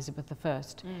like Elizabeth I,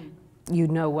 you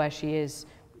know where she is.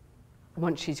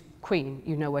 Once she's queen,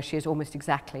 you know where she is almost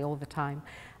exactly all the time.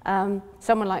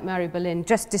 Someone like Mary Boleyn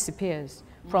just disappears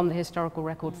from the historical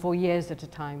record for years at a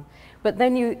time. But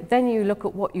then you look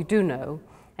at what you do know,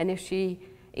 and if she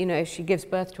gives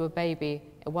birth to a baby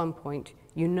at one point,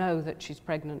 you know that she's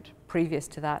pregnant previous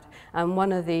to that. And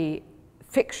one of the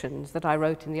fictions that I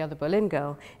wrote in The Other Boleyn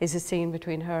Girl is a scene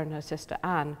between her and her sister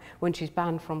Anne when she's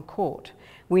banned from court.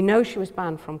 We know she was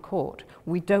banned from court.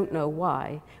 We don't know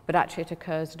why, but actually it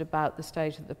occurs at about the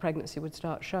stage that the pregnancy would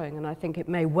start showing, and I think it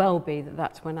may well be that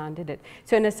that's when Anne did it.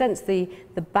 So in a sense, the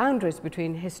boundaries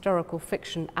between historical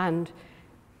fiction and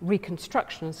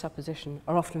reconstruction and supposition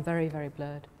are often very, very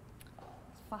blurred.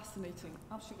 Fascinating,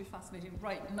 absolutely fascinating.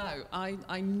 Right now,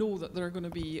 I know that there are going to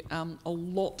be a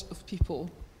lot of people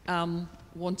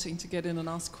wanting to get in and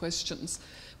ask questions.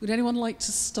 Would anyone like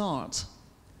to start?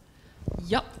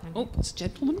 Yep. Oh, it's a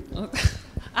gentleman.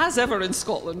 As ever in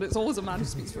Scotland, it's always a man who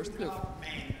speaks first. No.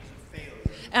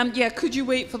 Yeah, could you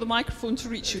wait for the microphone to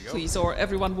reach you, please, or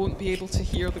everyone won't be able to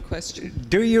hear the question.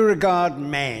 Do you regard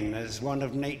men as one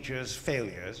of nature's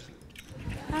failures?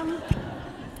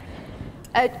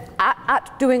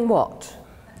 At doing what?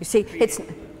 You see, it's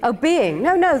being.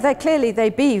 No, they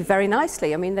be very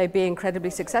nicely. I mean, they be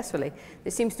incredibly successfully.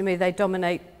 It seems to me they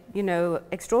dominate,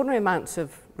 extraordinary amounts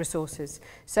of resources.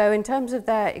 So in terms of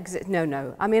their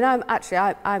no. I mean,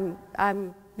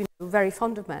 I'm very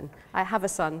fond of men. I have a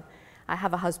son. I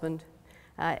have a husband.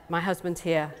 My husband's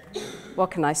here.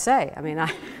 What can I say? I mean,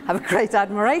 I have a great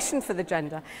admiration for the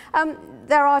gender.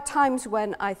 There are times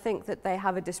when I think that they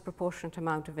have a disproportionate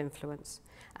amount of influence,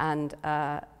 and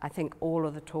I think all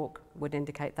of the talk would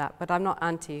indicate that. But I'm not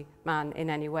anti-man in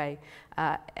any way,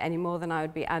 any more than I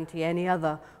would be anti any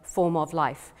other form of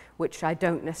life, which I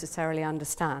don't necessarily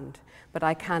understand, but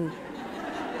I can,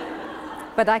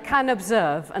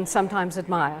 observe and sometimes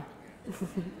admire.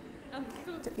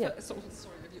 Yeah. So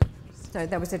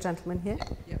there was a gentleman here.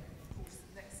 Yeah.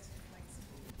 Next. I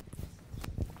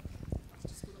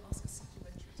was just going to ask a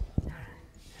supplementary.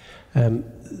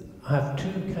 I have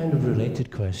two kind of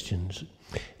related questions.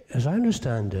 As I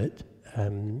understand it,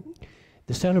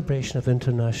 The celebration of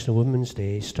International Women's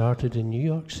Day started in New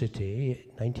York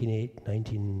City,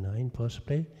 1999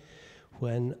 possibly,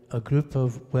 when a group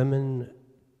of women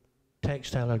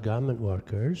textile or garment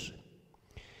workers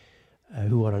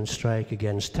who were on strike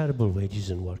against terrible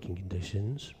wages and working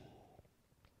conditions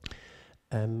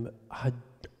had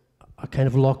a kind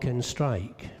of lock-in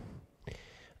strike.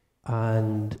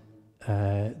 And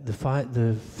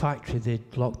the factory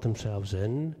they'd locked themselves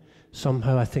in,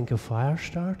 somehow I think a fire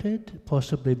started,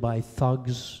 possibly by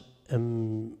thugs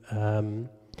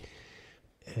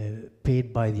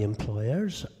paid by the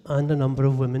employers, and a number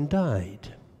of women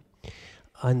died.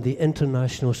 And the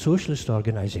international socialist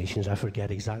organizations, I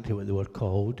forget exactly what they were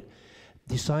called,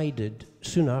 decided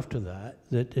soon after that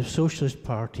that if socialist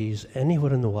parties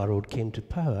anywhere in the world came to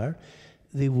power,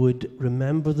 they would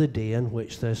remember the day in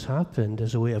which this happened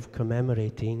as a way of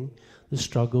commemorating the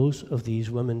struggles of these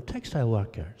women textile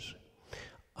workers.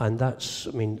 And that's,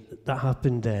 I mean, that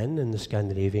happened then in the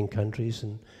Scandinavian countries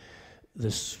and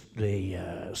the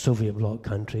Soviet bloc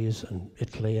countries and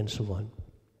Italy and so on.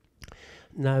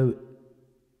 Now,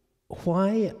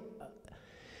 why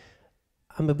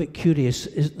I'm a bit curious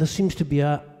is there seems to be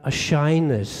a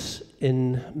shyness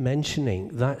in mentioning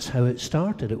that's how it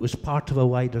started. It was part of a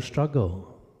wider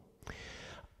struggle.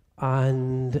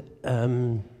 And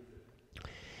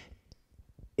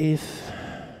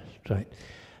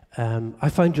I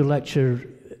found your lecture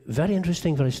very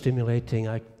interesting, very stimulating.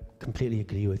 I completely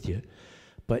agree with you.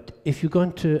 But if you're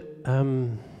going to,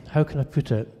 how can I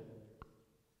put it?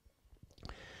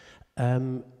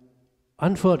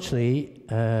 Unfortunately,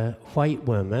 white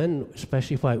women,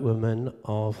 especially white women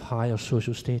of higher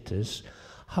social status,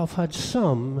 have had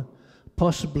some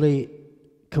possibly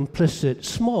complicit,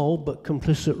 small but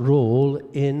complicit role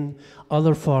in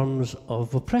other forms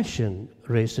of oppression,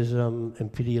 racism,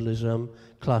 imperialism,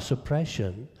 class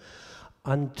oppression,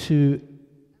 and to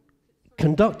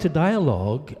conduct a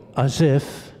dialogue as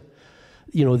if,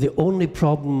 you know, the only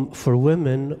problem for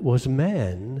women was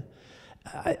men.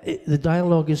 The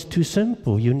dialogue is too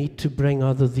simple. You need to bring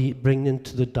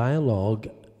into the dialogue,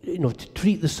 you know, to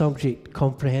treat the subject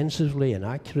comprehensively and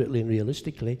accurately and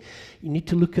realistically. You need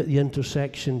to look at the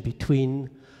intersection between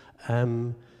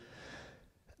and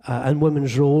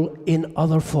women's role in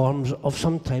other forms of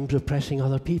sometimes oppressing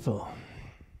other people.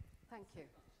 Thank you.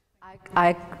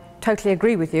 I totally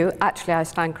agree with you. Actually, I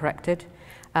stand corrected.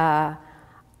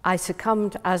 I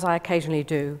succumbed, as I occasionally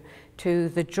do, to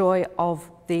the joy of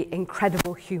the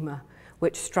incredible humour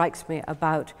which strikes me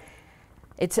about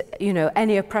it's, you know,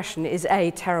 any oppression is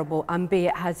A, terrible, and B,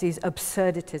 it has these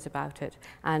absurdities about it.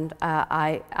 And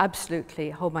I absolutely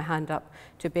hold my hand up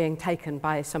to being taken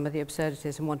by some of the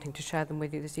absurdities and wanting to share them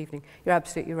with you this evening. You're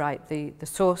absolutely right. The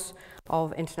source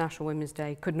of International Women's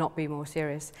Day could not be more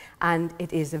serious, and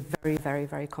it is a very, very,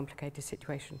 very complicated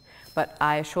situation. But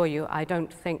I assure you, I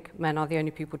don't think men are the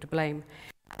only people to blame.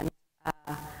 And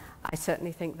I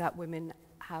certainly think that women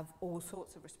have all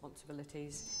sorts of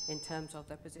responsibilities in terms of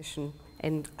their position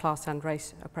in class and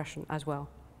race oppression as well.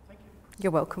 Thank you.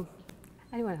 You're welcome.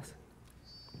 Anyone else?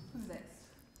 Who's next?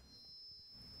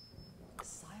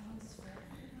 Silence.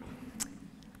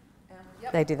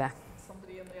 Yep. Lady there.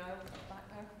 Somebody in the aisle back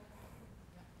there.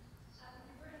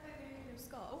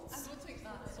 Scots. I don't think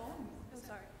that song. Oh,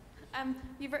 sorry.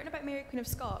 You've written about Mary Queen of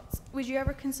Scots. Would you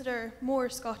ever consider more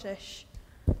Scottish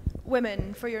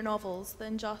women for your novels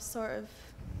than just sort of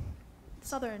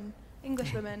Southern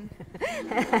English women?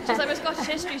 Just like we're Scottish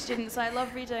history students, I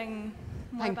love reading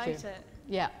more about it.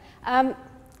 Yeah.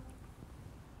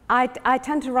 I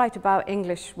tend to write about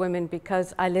English women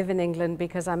because I live in England,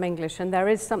 because I'm English, and there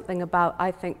is something about, I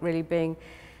think, really being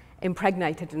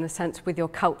impregnated in a sense with your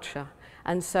culture.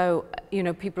 And so, you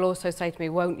know, people also say to me,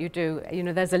 won't you do, you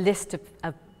know, there's a list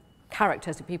of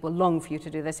characters that people long for you to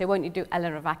do. They say, won't you do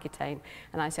Eleanor of Aquitaine?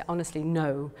 And I say, honestly,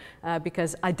 no,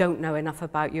 because I don't know enough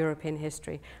about European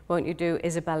history. Won't you do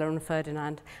Isabella and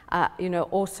Ferdinand? You know,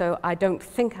 also, I don't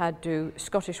think I'd do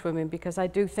Scottish women because I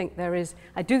do think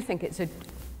it's a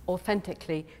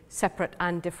authentically separate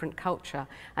and different culture.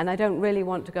 And I don't really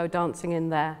want to go dancing in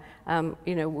there,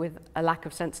 you know, with a lack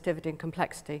of sensitivity and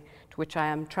complexity, to which I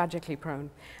am tragically prone.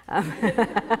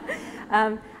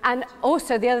 And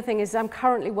also the other thing is I'm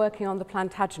currently working on the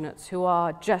Plantagenets, who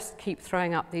are just keep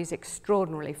throwing up these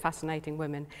extraordinarily fascinating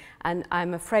women. And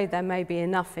I'm afraid there may be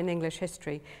enough in English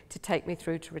history to take me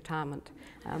through to retirement.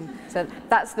 So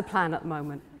that's the plan at the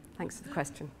moment. Thanks for the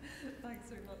question. Thanks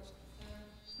very much.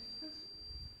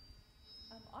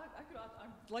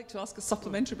 I'd like to ask a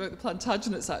supplementary about the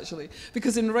Plantagenets, actually,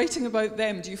 because in writing about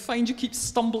them, do you find you keep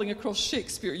stumbling across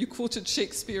Shakespeare? You quoted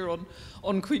Shakespeare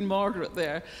on Queen Margaret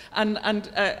there, and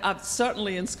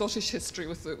certainly in Scottish history,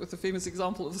 with the famous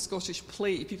example of the Scottish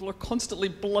play, people are constantly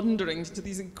blundering into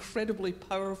these incredibly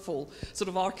powerful sort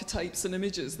of archetypes and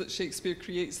images that Shakespeare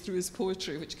creates through his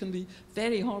poetry, which can be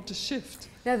very hard to shift.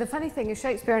 Now, the funny thing is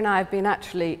Shakespeare and I have been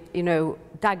actually, you know,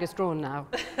 daggers drawn now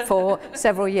for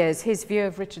several years. His view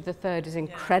of Richard III is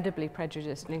incredibly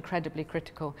prejudiced and incredibly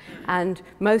critical. And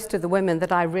most of the women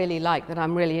that I really like, that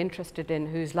I'm really interested in,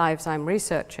 whose lives I'm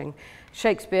researching,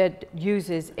 Shakespeare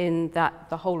uses in that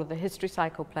the whole of the history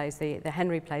cycle plays, the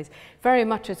Henry plays, very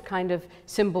much as kind of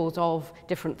symbols of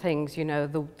different things, you know,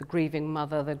 the grieving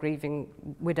mother, the grieving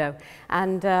widow.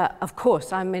 And of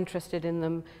course, I'm interested in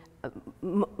them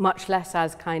much less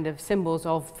as kind of symbols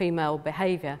of female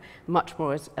behaviour, much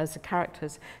more as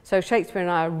characters. So Shakespeare and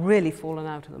I are really fallen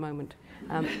out at the moment.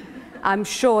 I'm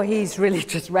sure he's really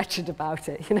just wretched about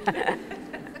it, you know.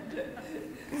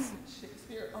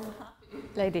 Shakespeare unhappy.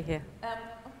 Lady here.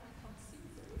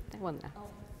 One there.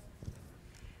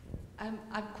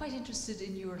 I'm quite interested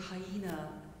in your hyena,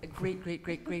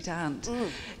 great aunt.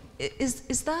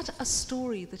 Is that a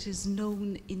story that is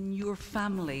known in your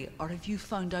family, or have you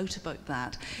found out about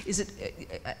that? Is it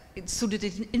so did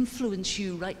it influence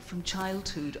you right from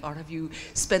childhood, or have you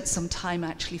spent some time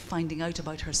actually finding out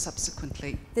about her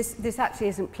subsequently? This actually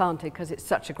isn't planted because it's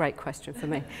such a great question for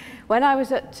me. When I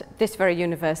was at this very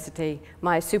university,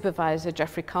 my supervisor,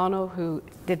 Geoffrey Carnell, who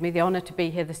did me the honour to be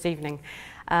here this evening,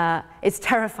 it's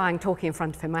terrifying talking in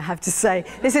front of him, I have to say.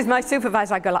 This is my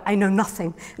supervisor. I go like, I know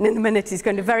nothing. And in a minute, he's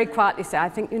going to very quietly say, I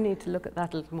think you need to look at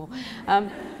that a little more.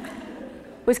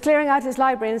 Was clearing out his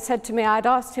library and said to me, I'd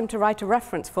asked him to write a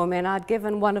reference for me, and I'd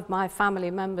given one of my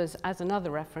family members as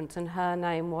another reference, and her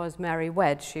name was Mary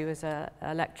Wedge. She was a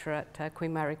lecturer at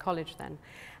Queen Mary College then,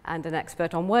 and an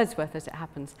expert on Wordsworth, as it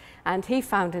happens. And he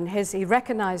found in his, he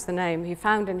recognised the name, he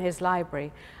found in his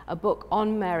library a book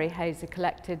on Mary Hayes, the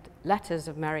collected letters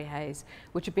of Mary Hayes,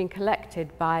 which had been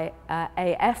collected by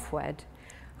A.F. Wed,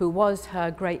 who was her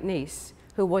great niece,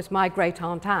 who was my great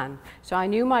Aunt Anne. So I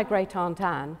knew my great Aunt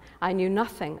Anne. I knew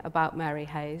nothing about Mary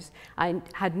Hayes. I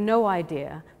had no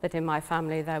idea that in my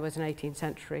family there was an 18th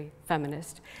century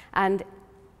feminist. And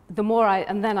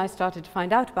then I started to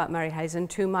find out about Mary Hayes, and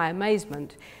to my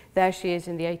amazement, there she is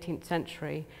in the 18th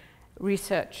century,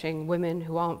 researching women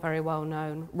who aren't very well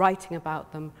known, writing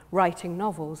about them, writing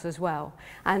novels as well.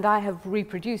 And I have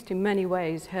reproduced in many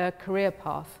ways her career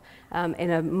path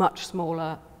in a much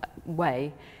smaller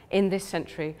way in this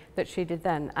century that she did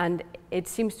then. And it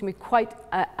seems to me quite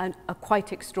a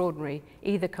quite extraordinary,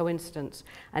 either coincidence,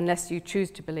 unless you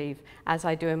choose to believe, as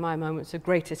I do in my moments of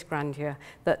greatest grandeur,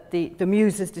 that the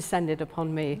muse has descended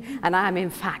upon me, and I am in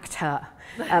fact her.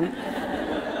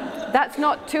 That's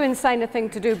not too insane a thing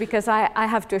to do, because I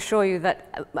have to assure you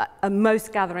that at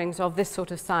most gatherings of this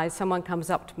sort of size, someone comes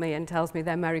up to me and tells me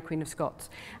they're Mary Queen of Scots,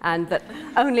 and that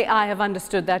only I have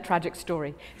understood their tragic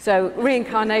story. So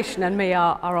reincarnation and me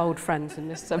are old friends in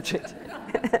this subject.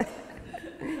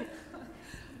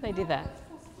 Lady there.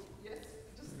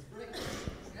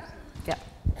 Yeah.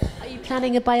 Are you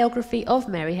planning a biography of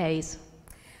Mary Hayes?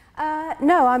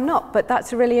 No, I'm not, but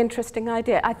that's a really interesting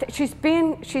idea.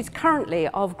 She's currently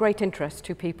of great interest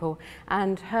to people,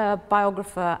 and her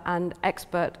biographer and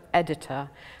expert editor,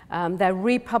 they're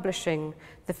republishing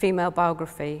the female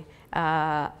biography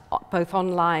both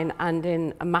online and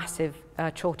in a massive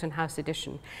Chawton House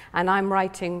edition. And I'm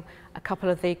writing a couple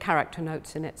of the character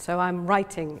notes in it, so I'm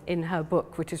writing in her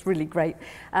book, which is really great.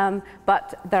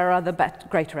 But there are other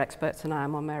greater experts than I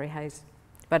am on Mary Hayes.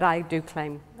 But I do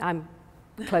claim I'm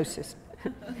closest.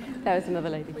 There was another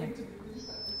lady here.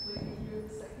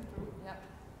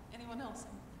 Anyone else?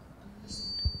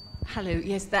 Hello,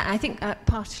 yes, I think that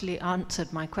partially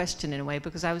answered my question in a way,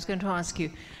 because I was going to ask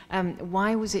you,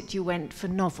 why was it you went for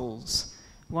novels?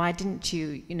 Why didn't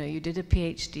you, you did a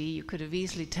PhD, you could have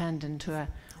easily turned into a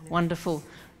wonderful,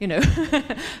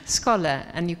 scholar,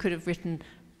 and you could have written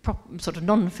sort of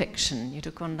non-fiction. You'd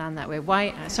have gone down that way.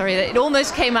 Why? Sorry, it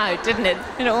almost came out, didn't it?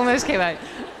 It almost came out.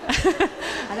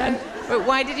 But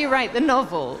why did you write the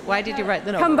novel? Why did you write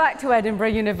the novel? Come back to Edinburgh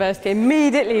University,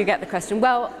 immediately you get the question.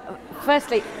 Well,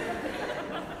 firstly,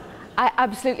 I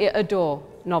absolutely adore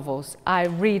novels. I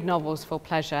read novels for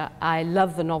pleasure. I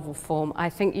love the novel form. I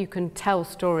think you can tell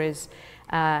stories,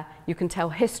 you can tell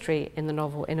history in the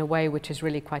novel in a way which is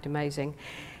really quite amazing.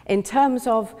 In terms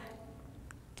of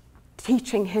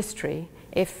teaching history,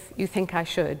 if you think I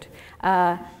should,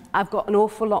 I've got an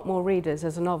awful lot more readers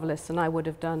as a novelist than I would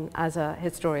have done as a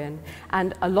historian.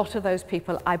 And a lot of those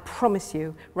people, I promise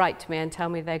you, write to me and tell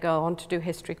me they go on to do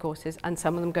history courses, and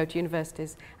some of them go to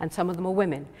universities, and some of them are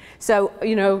women. So,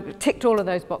 you know, ticked all of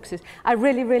those boxes. I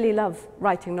really, really love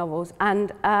writing novels,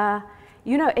 and,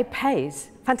 you know, it pays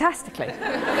fantastically.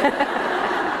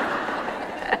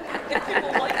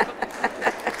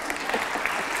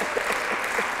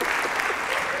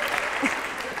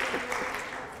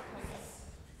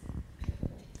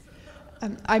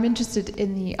 I'm interested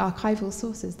in the archival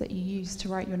sources that you use to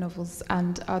write your novels,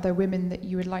 and are there women that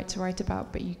you would like to write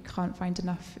about but you can't find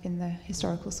enough in the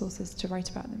historical sources to write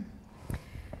about them?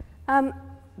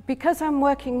 Because I'm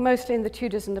working mostly in the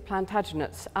Tudors and the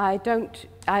Plantagenets,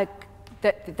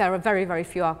 there are very, very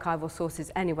few archival sources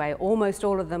anyway. Almost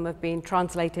all of them have been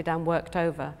translated and worked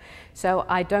over. So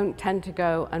I don't tend to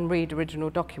go and read original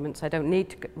documents. I don't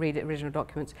need to read original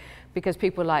documents because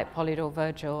people like Polydor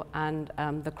Virgil and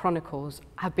the Chronicles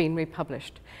have been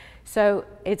republished. So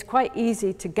it's quite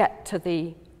easy to get to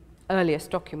the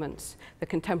earliest documents, the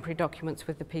contemporary documents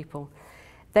with the people.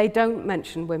 They don't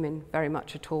mention women very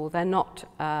much at all. They're not,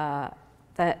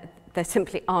 they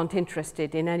simply aren't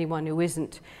interested in anyone who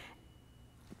isn't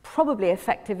probably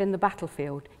effective in the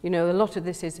battlefield. You know, a lot of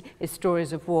this is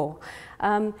stories of war.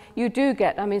 You do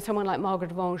get, I mean, someone like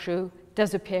Margaret of Anjou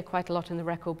does appear quite a lot in the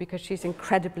record because she's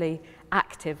incredibly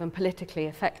active and politically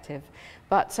effective.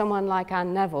 But someone like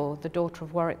Anne Neville, the daughter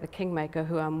of Warwick the Kingmaker,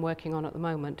 who I'm working on at the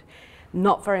moment,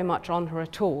 not very much on her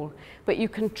at all. But you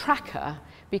can track her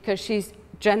because she's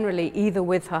generally either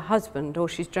with her husband, or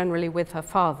she's generally with her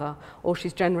father, or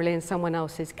she's generally in someone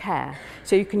else's care.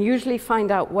 So you can usually find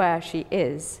out where she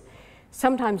is.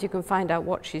 Sometimes you can find out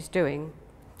what she's doing.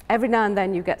 Every now and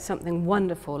then you get something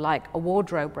wonderful like a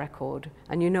wardrobe record,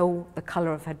 and you know the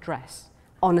colour of her dress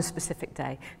on a specific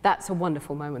day. That's a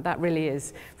wonderful moment. That really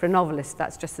is. For a novelist,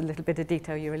 that's just a little bit of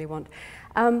detail you really want.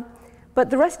 But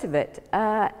the rest of it,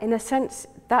 in a sense,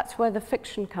 that's where the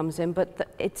fiction comes in. But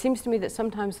it seems to me that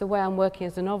sometimes the way I'm working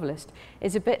as a novelist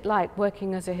is a bit like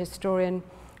working as a historian,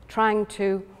 trying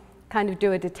to kind of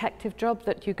do a detective job,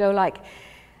 that you go like,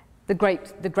 the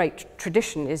great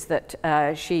tradition is that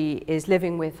she is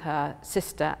living with her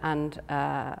sister and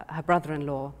her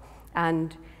brother-in-law,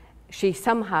 and she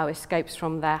somehow escapes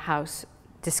from their house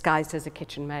disguised as a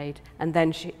kitchen maid, and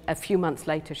then a few months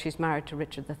later she's married to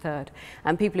Richard III.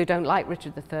 And people who don't like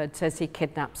Richard III says he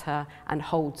kidnaps her and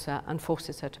holds her and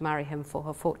forces her to marry him for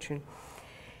her fortune.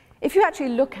 If you actually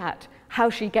look at how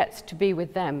she gets to be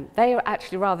with them, they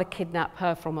actually rather kidnap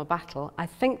her from a battle. I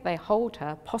think they hold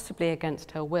her, possibly against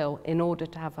her will, in order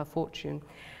to have her fortune.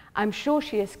 I'm sure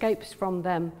she escapes from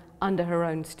them under her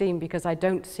own steam, because I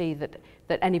don't see that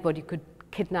anybody could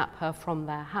kidnap her from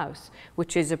their house,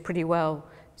 which is a pretty well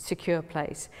secure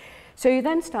place. So you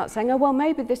then start saying, oh, well,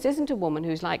 maybe this isn't a woman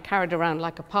who's like carried around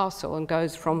like a parcel and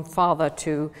goes from father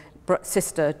to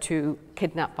sister to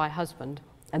kidnapped by husband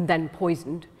and then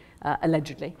poisoned,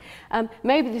 allegedly.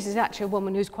 Maybe this is actually a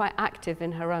woman who's quite active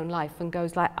in her own life and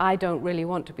goes like, I don't really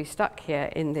want to be stuck here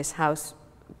in this house,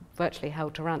 virtually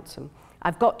held to ransom.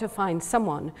 I've got to find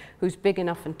someone who's big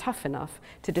enough and tough enough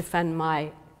to defend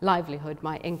my livelihood,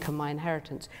 my income, my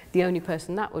inheritance. The only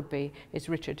person that would be is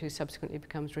Richard, who subsequently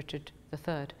becomes Richard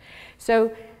III.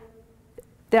 So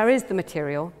there is the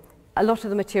material. A lot of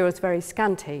the material is very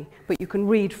scanty, but you can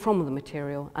read from the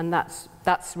material, and that's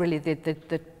really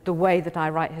the way that I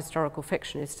write historical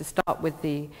fiction, is to start with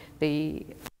the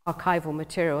archival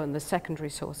material and the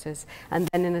secondary sources, and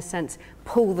then in a sense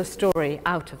pull the story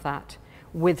out of that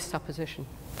with supposition.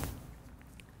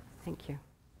 Thank you.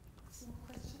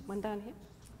 One down here.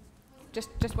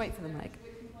 Just wait for the mic.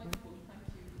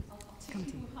 Come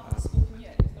to you. Haven't spoken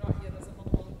yet. If there aren't yet, there's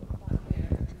another one back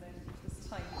there, and then if there's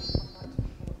time, we'll come back to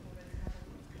people who already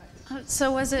have it.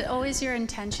 So was it always your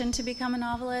intention to become a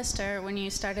novelist, or when you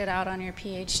started out on your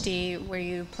PhD, were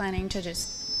you planning to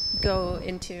just go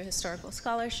into historical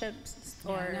scholarships?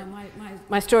 Or Yeah, no,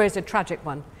 my story is a tragic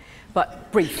one,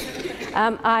 but brief.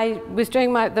 I was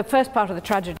doing the first part of the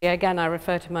tragedy. Again, I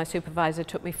refer to my supervisor. It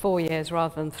took me 4 years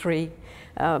rather than 3.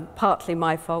 Partly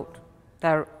my fault.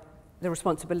 The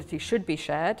responsibility should be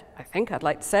shared, I think I'd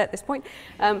like to say at this point.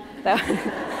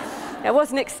 There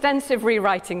was an extensive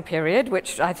rewriting period,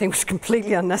 which I think was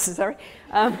completely unnecessary.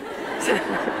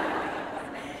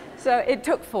 So it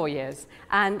took 4 years,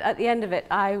 and at the end of it,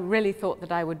 I really thought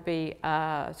that I would be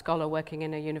a scholar working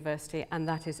in a university, and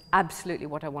that is absolutely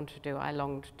what I wanted to do. I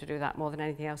longed to do that more than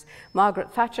anything else.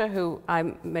 Margaret Thatcher, who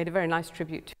I made a very nice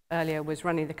tribute to earlier was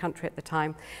running the country at the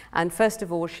time, and first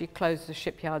of all she closed the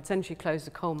shipyards, then she closed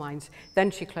the coal mines,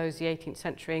 then she closed the 18th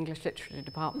century English literature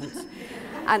departments.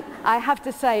 And I have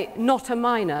to say, not a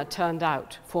minor turned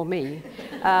out for me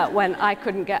when I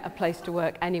couldn't get a place to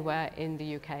work anywhere in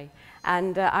the UK.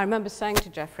 And I remember saying to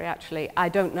Geoffrey, actually, I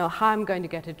don't know how I'm going to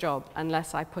get a job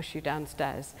unless I push you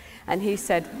downstairs. And he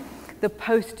said, the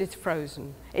post is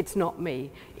frozen, it's not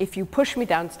me. If you push me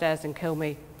downstairs and kill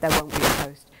me, there won't be a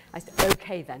post. I said,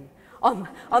 okay then, on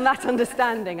that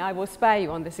understanding, I will spare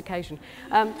you on this occasion.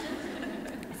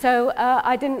 So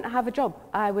I didn't have a job.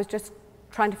 I was just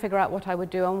trying to figure out what I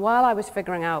would do. And while I was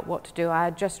figuring out what to do, I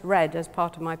had just read, as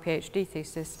part of my PhD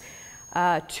thesis,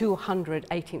 200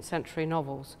 18th century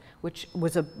novels, which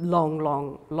was a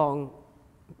long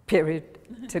period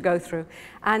to go through.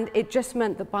 And it just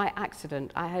meant that by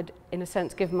accident, I had, in a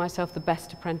sense, given myself the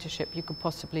best apprenticeship you could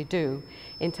possibly do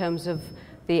in terms of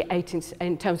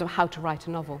how to write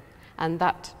a novel. And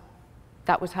that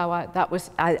was how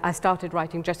I started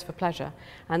writing just for pleasure.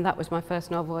 And that was my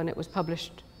first novel, and it was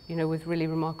published, you know, with really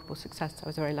remarkable success. I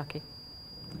was very lucky.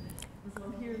 There's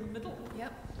one here in the middle.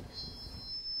 Yep.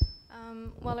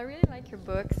 Well, I really like your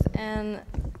books, and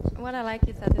what I like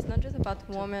is that it's not just about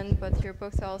women, but your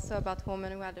books are also about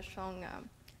women who had a strong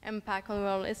impact on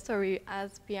world history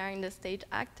as behind the stage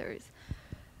actors.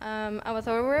 I was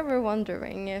however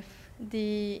wondering if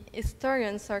the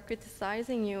historians are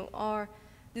criticizing you or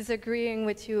disagreeing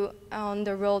with you on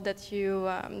the role that you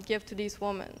give to these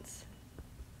women.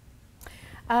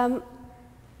 I'm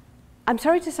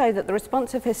sorry to say that the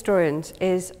response of historians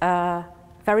is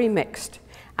very mixed,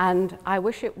 and I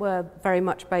wish it were very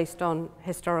much based on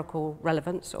historical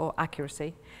relevance or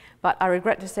accuracy, but I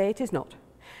regret to say it is not.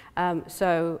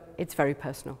 So it's very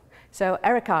personal. So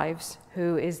Eric Ives,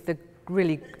 who is the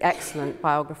really excellent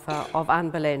biographer of Anne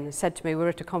Boleyn, said to me, we were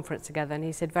at a conference together, and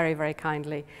he said very, very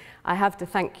kindly, I have to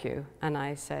thank you. And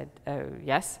I said, oh,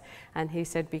 yes. And he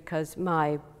said, because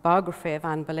my biography of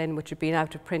Anne Boleyn, which had been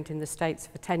out of print in the States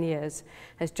for 10 years,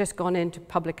 has just gone into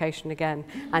publication again,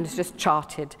 and it's just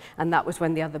charted. And that was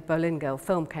when the other Boleyn Girl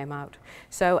film came out.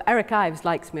 So Eric Ives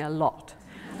likes me a lot.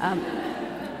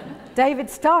 David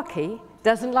Starkey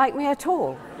doesn't like me at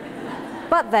all.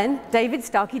 But then David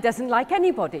Starkey doesn't like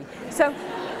anybody. So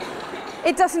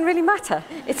it doesn't really matter.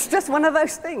 It's just one of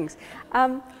those things.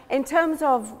 In terms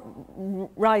of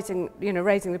raising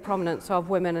the prominence of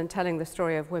women and telling the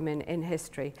story of women in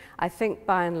history, I think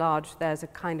by and large there's a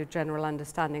kind of general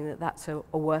understanding that that's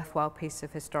a worthwhile piece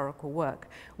of historical work,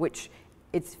 which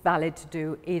it's valid to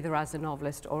do either as a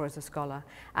novelist or as a scholar.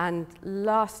 And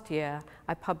last year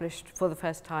I published for the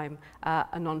first time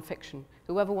a non-fiction.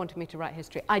 Whoever wanted me to write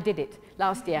history, I did it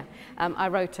last year. I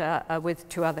wrote with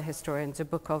two other historians a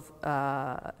book of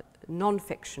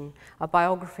non-fiction, a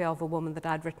biography of a woman that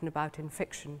I'd written about in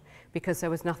fiction because there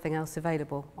was nothing else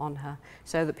available on her,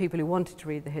 so that people who wanted to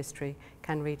read the history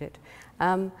can read it.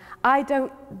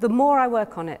 The more I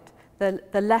work on it,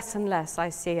 the less and less I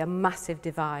see a massive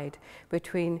divide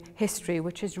between history,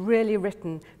 which is really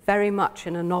written very much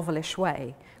in a novelish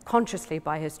way, consciously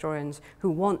by historians who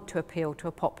want to appeal to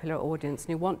a popular audience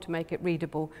and who want to make it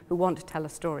readable, who want to tell a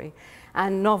story,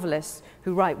 and novelists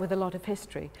who write with a lot of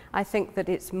history. I think that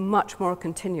it's much more a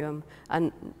continuum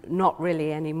and not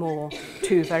really any more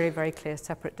two very, very clear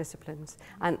separate disciplines.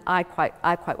 And I quite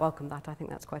welcome that. I think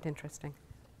that's quite interesting.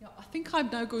 Yeah, I think I'm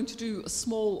now going to do a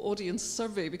small audience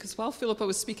survey, because while Philippa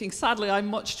was speaking, sadly I'm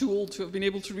much too old to have been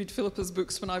able to read Philippa's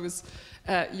books when I was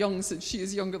young, since she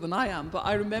is younger than I am. But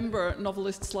I remember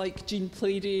novelists like Jean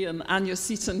Plaidy and Anya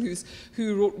Seton,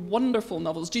 who wrote wonderful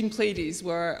novels. Jean Plaidy's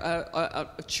were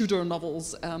Tudor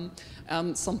novels,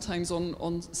 sometimes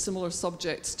on similar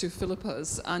subjects to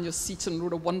Philippa's. Anya Seton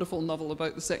wrote a wonderful novel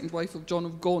about the second wife of John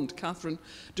of Gaunt, Catherine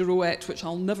de Rouet, which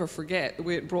I'll never forget, the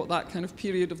way it brought that kind of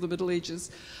period of the Middle Ages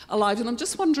alive. And I'm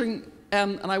just wondering,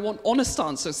 and I want honest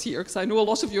answers here, because I know a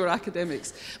lot of you are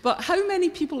academics, but how many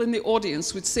people in the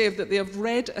audience would say that they have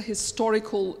read a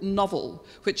historical novel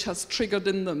which has triggered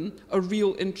in them a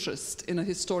real interest in a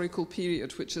historical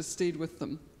period which has stayed with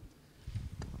them?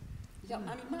 Yeah,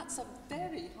 I mean, that's a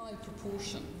very high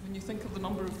proportion when you think of the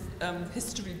number of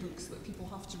history books that people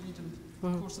have to read in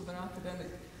the course of their academic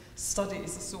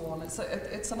studies and so on.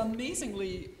 It's an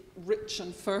amazingly rich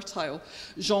and fertile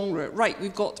genre. Right,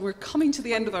 we're coming to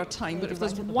the end of our time, but if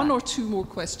there's one or two more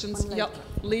questions. Yep,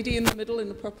 lady in the middle in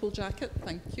the purple jacket,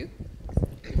 thank you.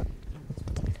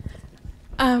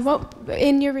 Well,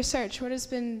 in your research, what has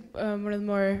been one of the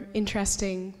more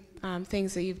interesting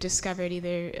things that you've discovered,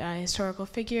 either a historical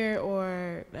figure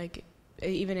or like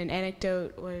even an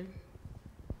anecdote or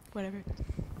whatever?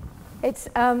 It's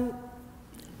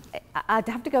I'd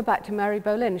have to go back to Mary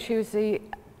Boleyn. She was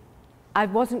I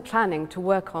wasn't planning to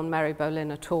work on Mary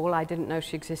Boleyn at all. I didn't know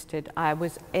she existed. I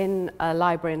was in a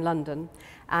library in London,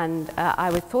 and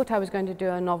I thought I was going to do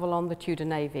a novel on the Tudor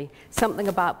Navy, something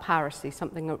about piracy,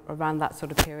 something around that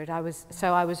sort of period.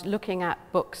 So I was looking at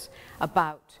books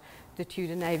about the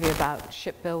Tudor Navy, about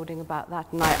shipbuilding, about that,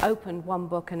 and I opened one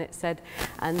book and it said,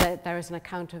 and there is an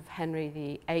account of Henry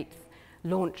VIII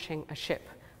launching a ship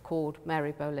called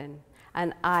Mary Boleyn.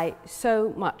 And I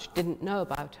so much didn't know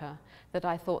about her that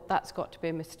I thought that's got to be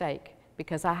a mistake,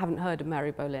 because I haven't heard of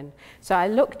Mary Boleyn. So I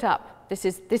looked up, this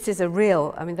is a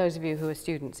real, I mean, those of you who are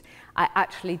students, I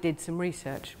actually did some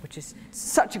research, which is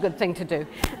such a good thing to do.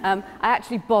 I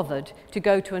actually bothered to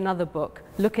go to another book,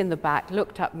 look in the back,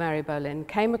 looked up Mary Boleyn,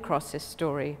 came across this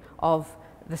story of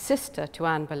the sister to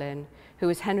Anne Boleyn, who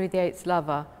was Henry VIII's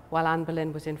lover while Anne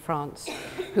Boleyn was in France,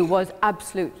 who was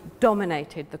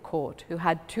dominated the court, who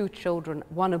had 2 children,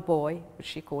 one a boy, which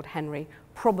she called Henry,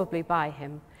 probably by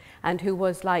him, and who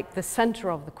was like the center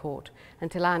of the court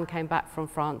until Anne came back from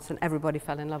France and everybody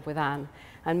fell in love with Anne.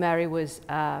 And Mary was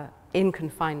in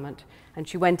confinement, and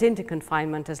she went into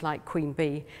confinement as like Queen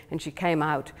Bee, and she came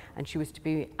out and she was to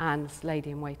be Anne's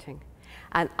lady-in-waiting.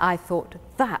 And I thought,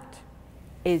 that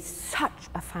is such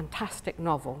a fantastic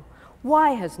novel.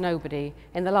 Why has nobody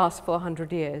in the last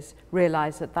 400 years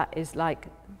realized that that is like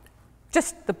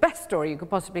just the best story you could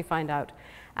possibly find out?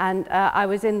 And I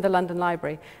was in the London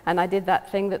Library, and I did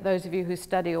that thing that those of you who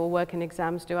study or work in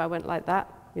exams do. I went like that,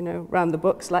 you know, round the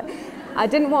books. Like, I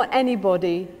didn't want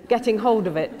anybody getting hold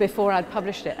of it before I'd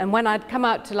published it. And when I'd come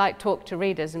out to like talk to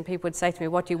readers and people would say to me,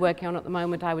 what are you working on at the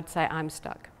moment? I would say, I'm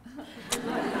stuck.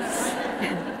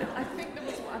 I think there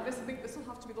was, I think this will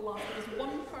have to be the last, but there's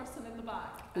one person in the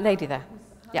back. Lady there.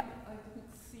 Yeah. I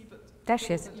didn't see, but there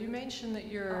she is. You mentioned that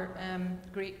your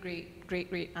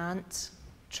great aunt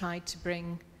tried to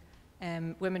bring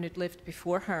women who'd lived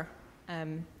before her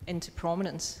into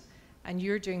prominence, and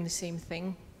you're doing the same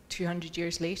thing 200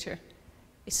 years later.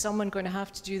 Is someone going to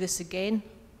have to do this again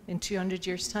in 200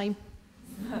 years' time?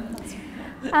 That's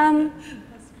a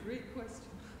great question.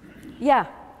 Yeah,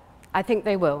 I think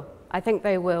they will. I think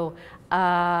they will,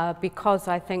 because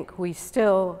I think we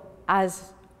still,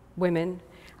 as women,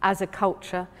 as a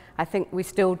culture, I think we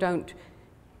still don't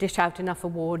dish out enough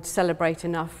awards, celebrate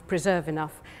enough, preserve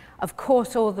enough. Of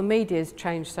course, all the media's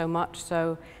changed so much,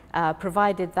 so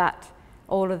provided that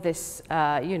all of this,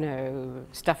 you know,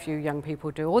 stuff you young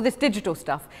people do, all this digital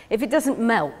stuff, if it doesn't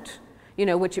melt, you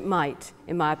know, which it might,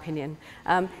 in my opinion,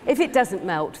 if it doesn't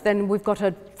melt, then we've got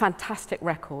a fantastic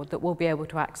record that we'll be able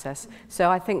to access.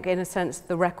 So I think, in a sense,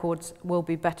 the records will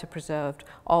be better preserved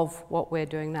of what we're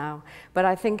doing now. But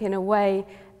I think, in a way,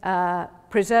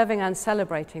 preserving and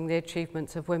celebrating the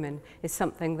achievements of women is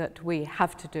something that we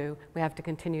have to do, we have to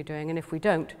continue doing, and if we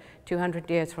don't, 200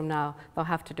 years from now, they'll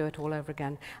have to do it all over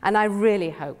again. And I really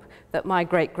hope that my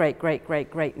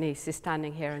great-great-great-great-great-niece is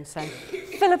standing here and saying,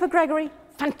 Philippa Gregory,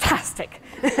 fantastic!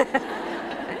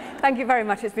 Thank you very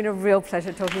much. It's been a real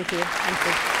pleasure talking to you. Thank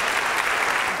you.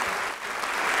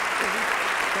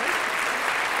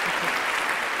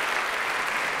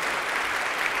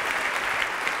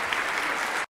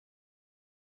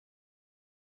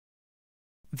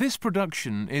 This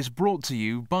production is brought to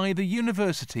you by the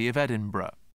University of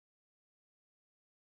Edinburgh.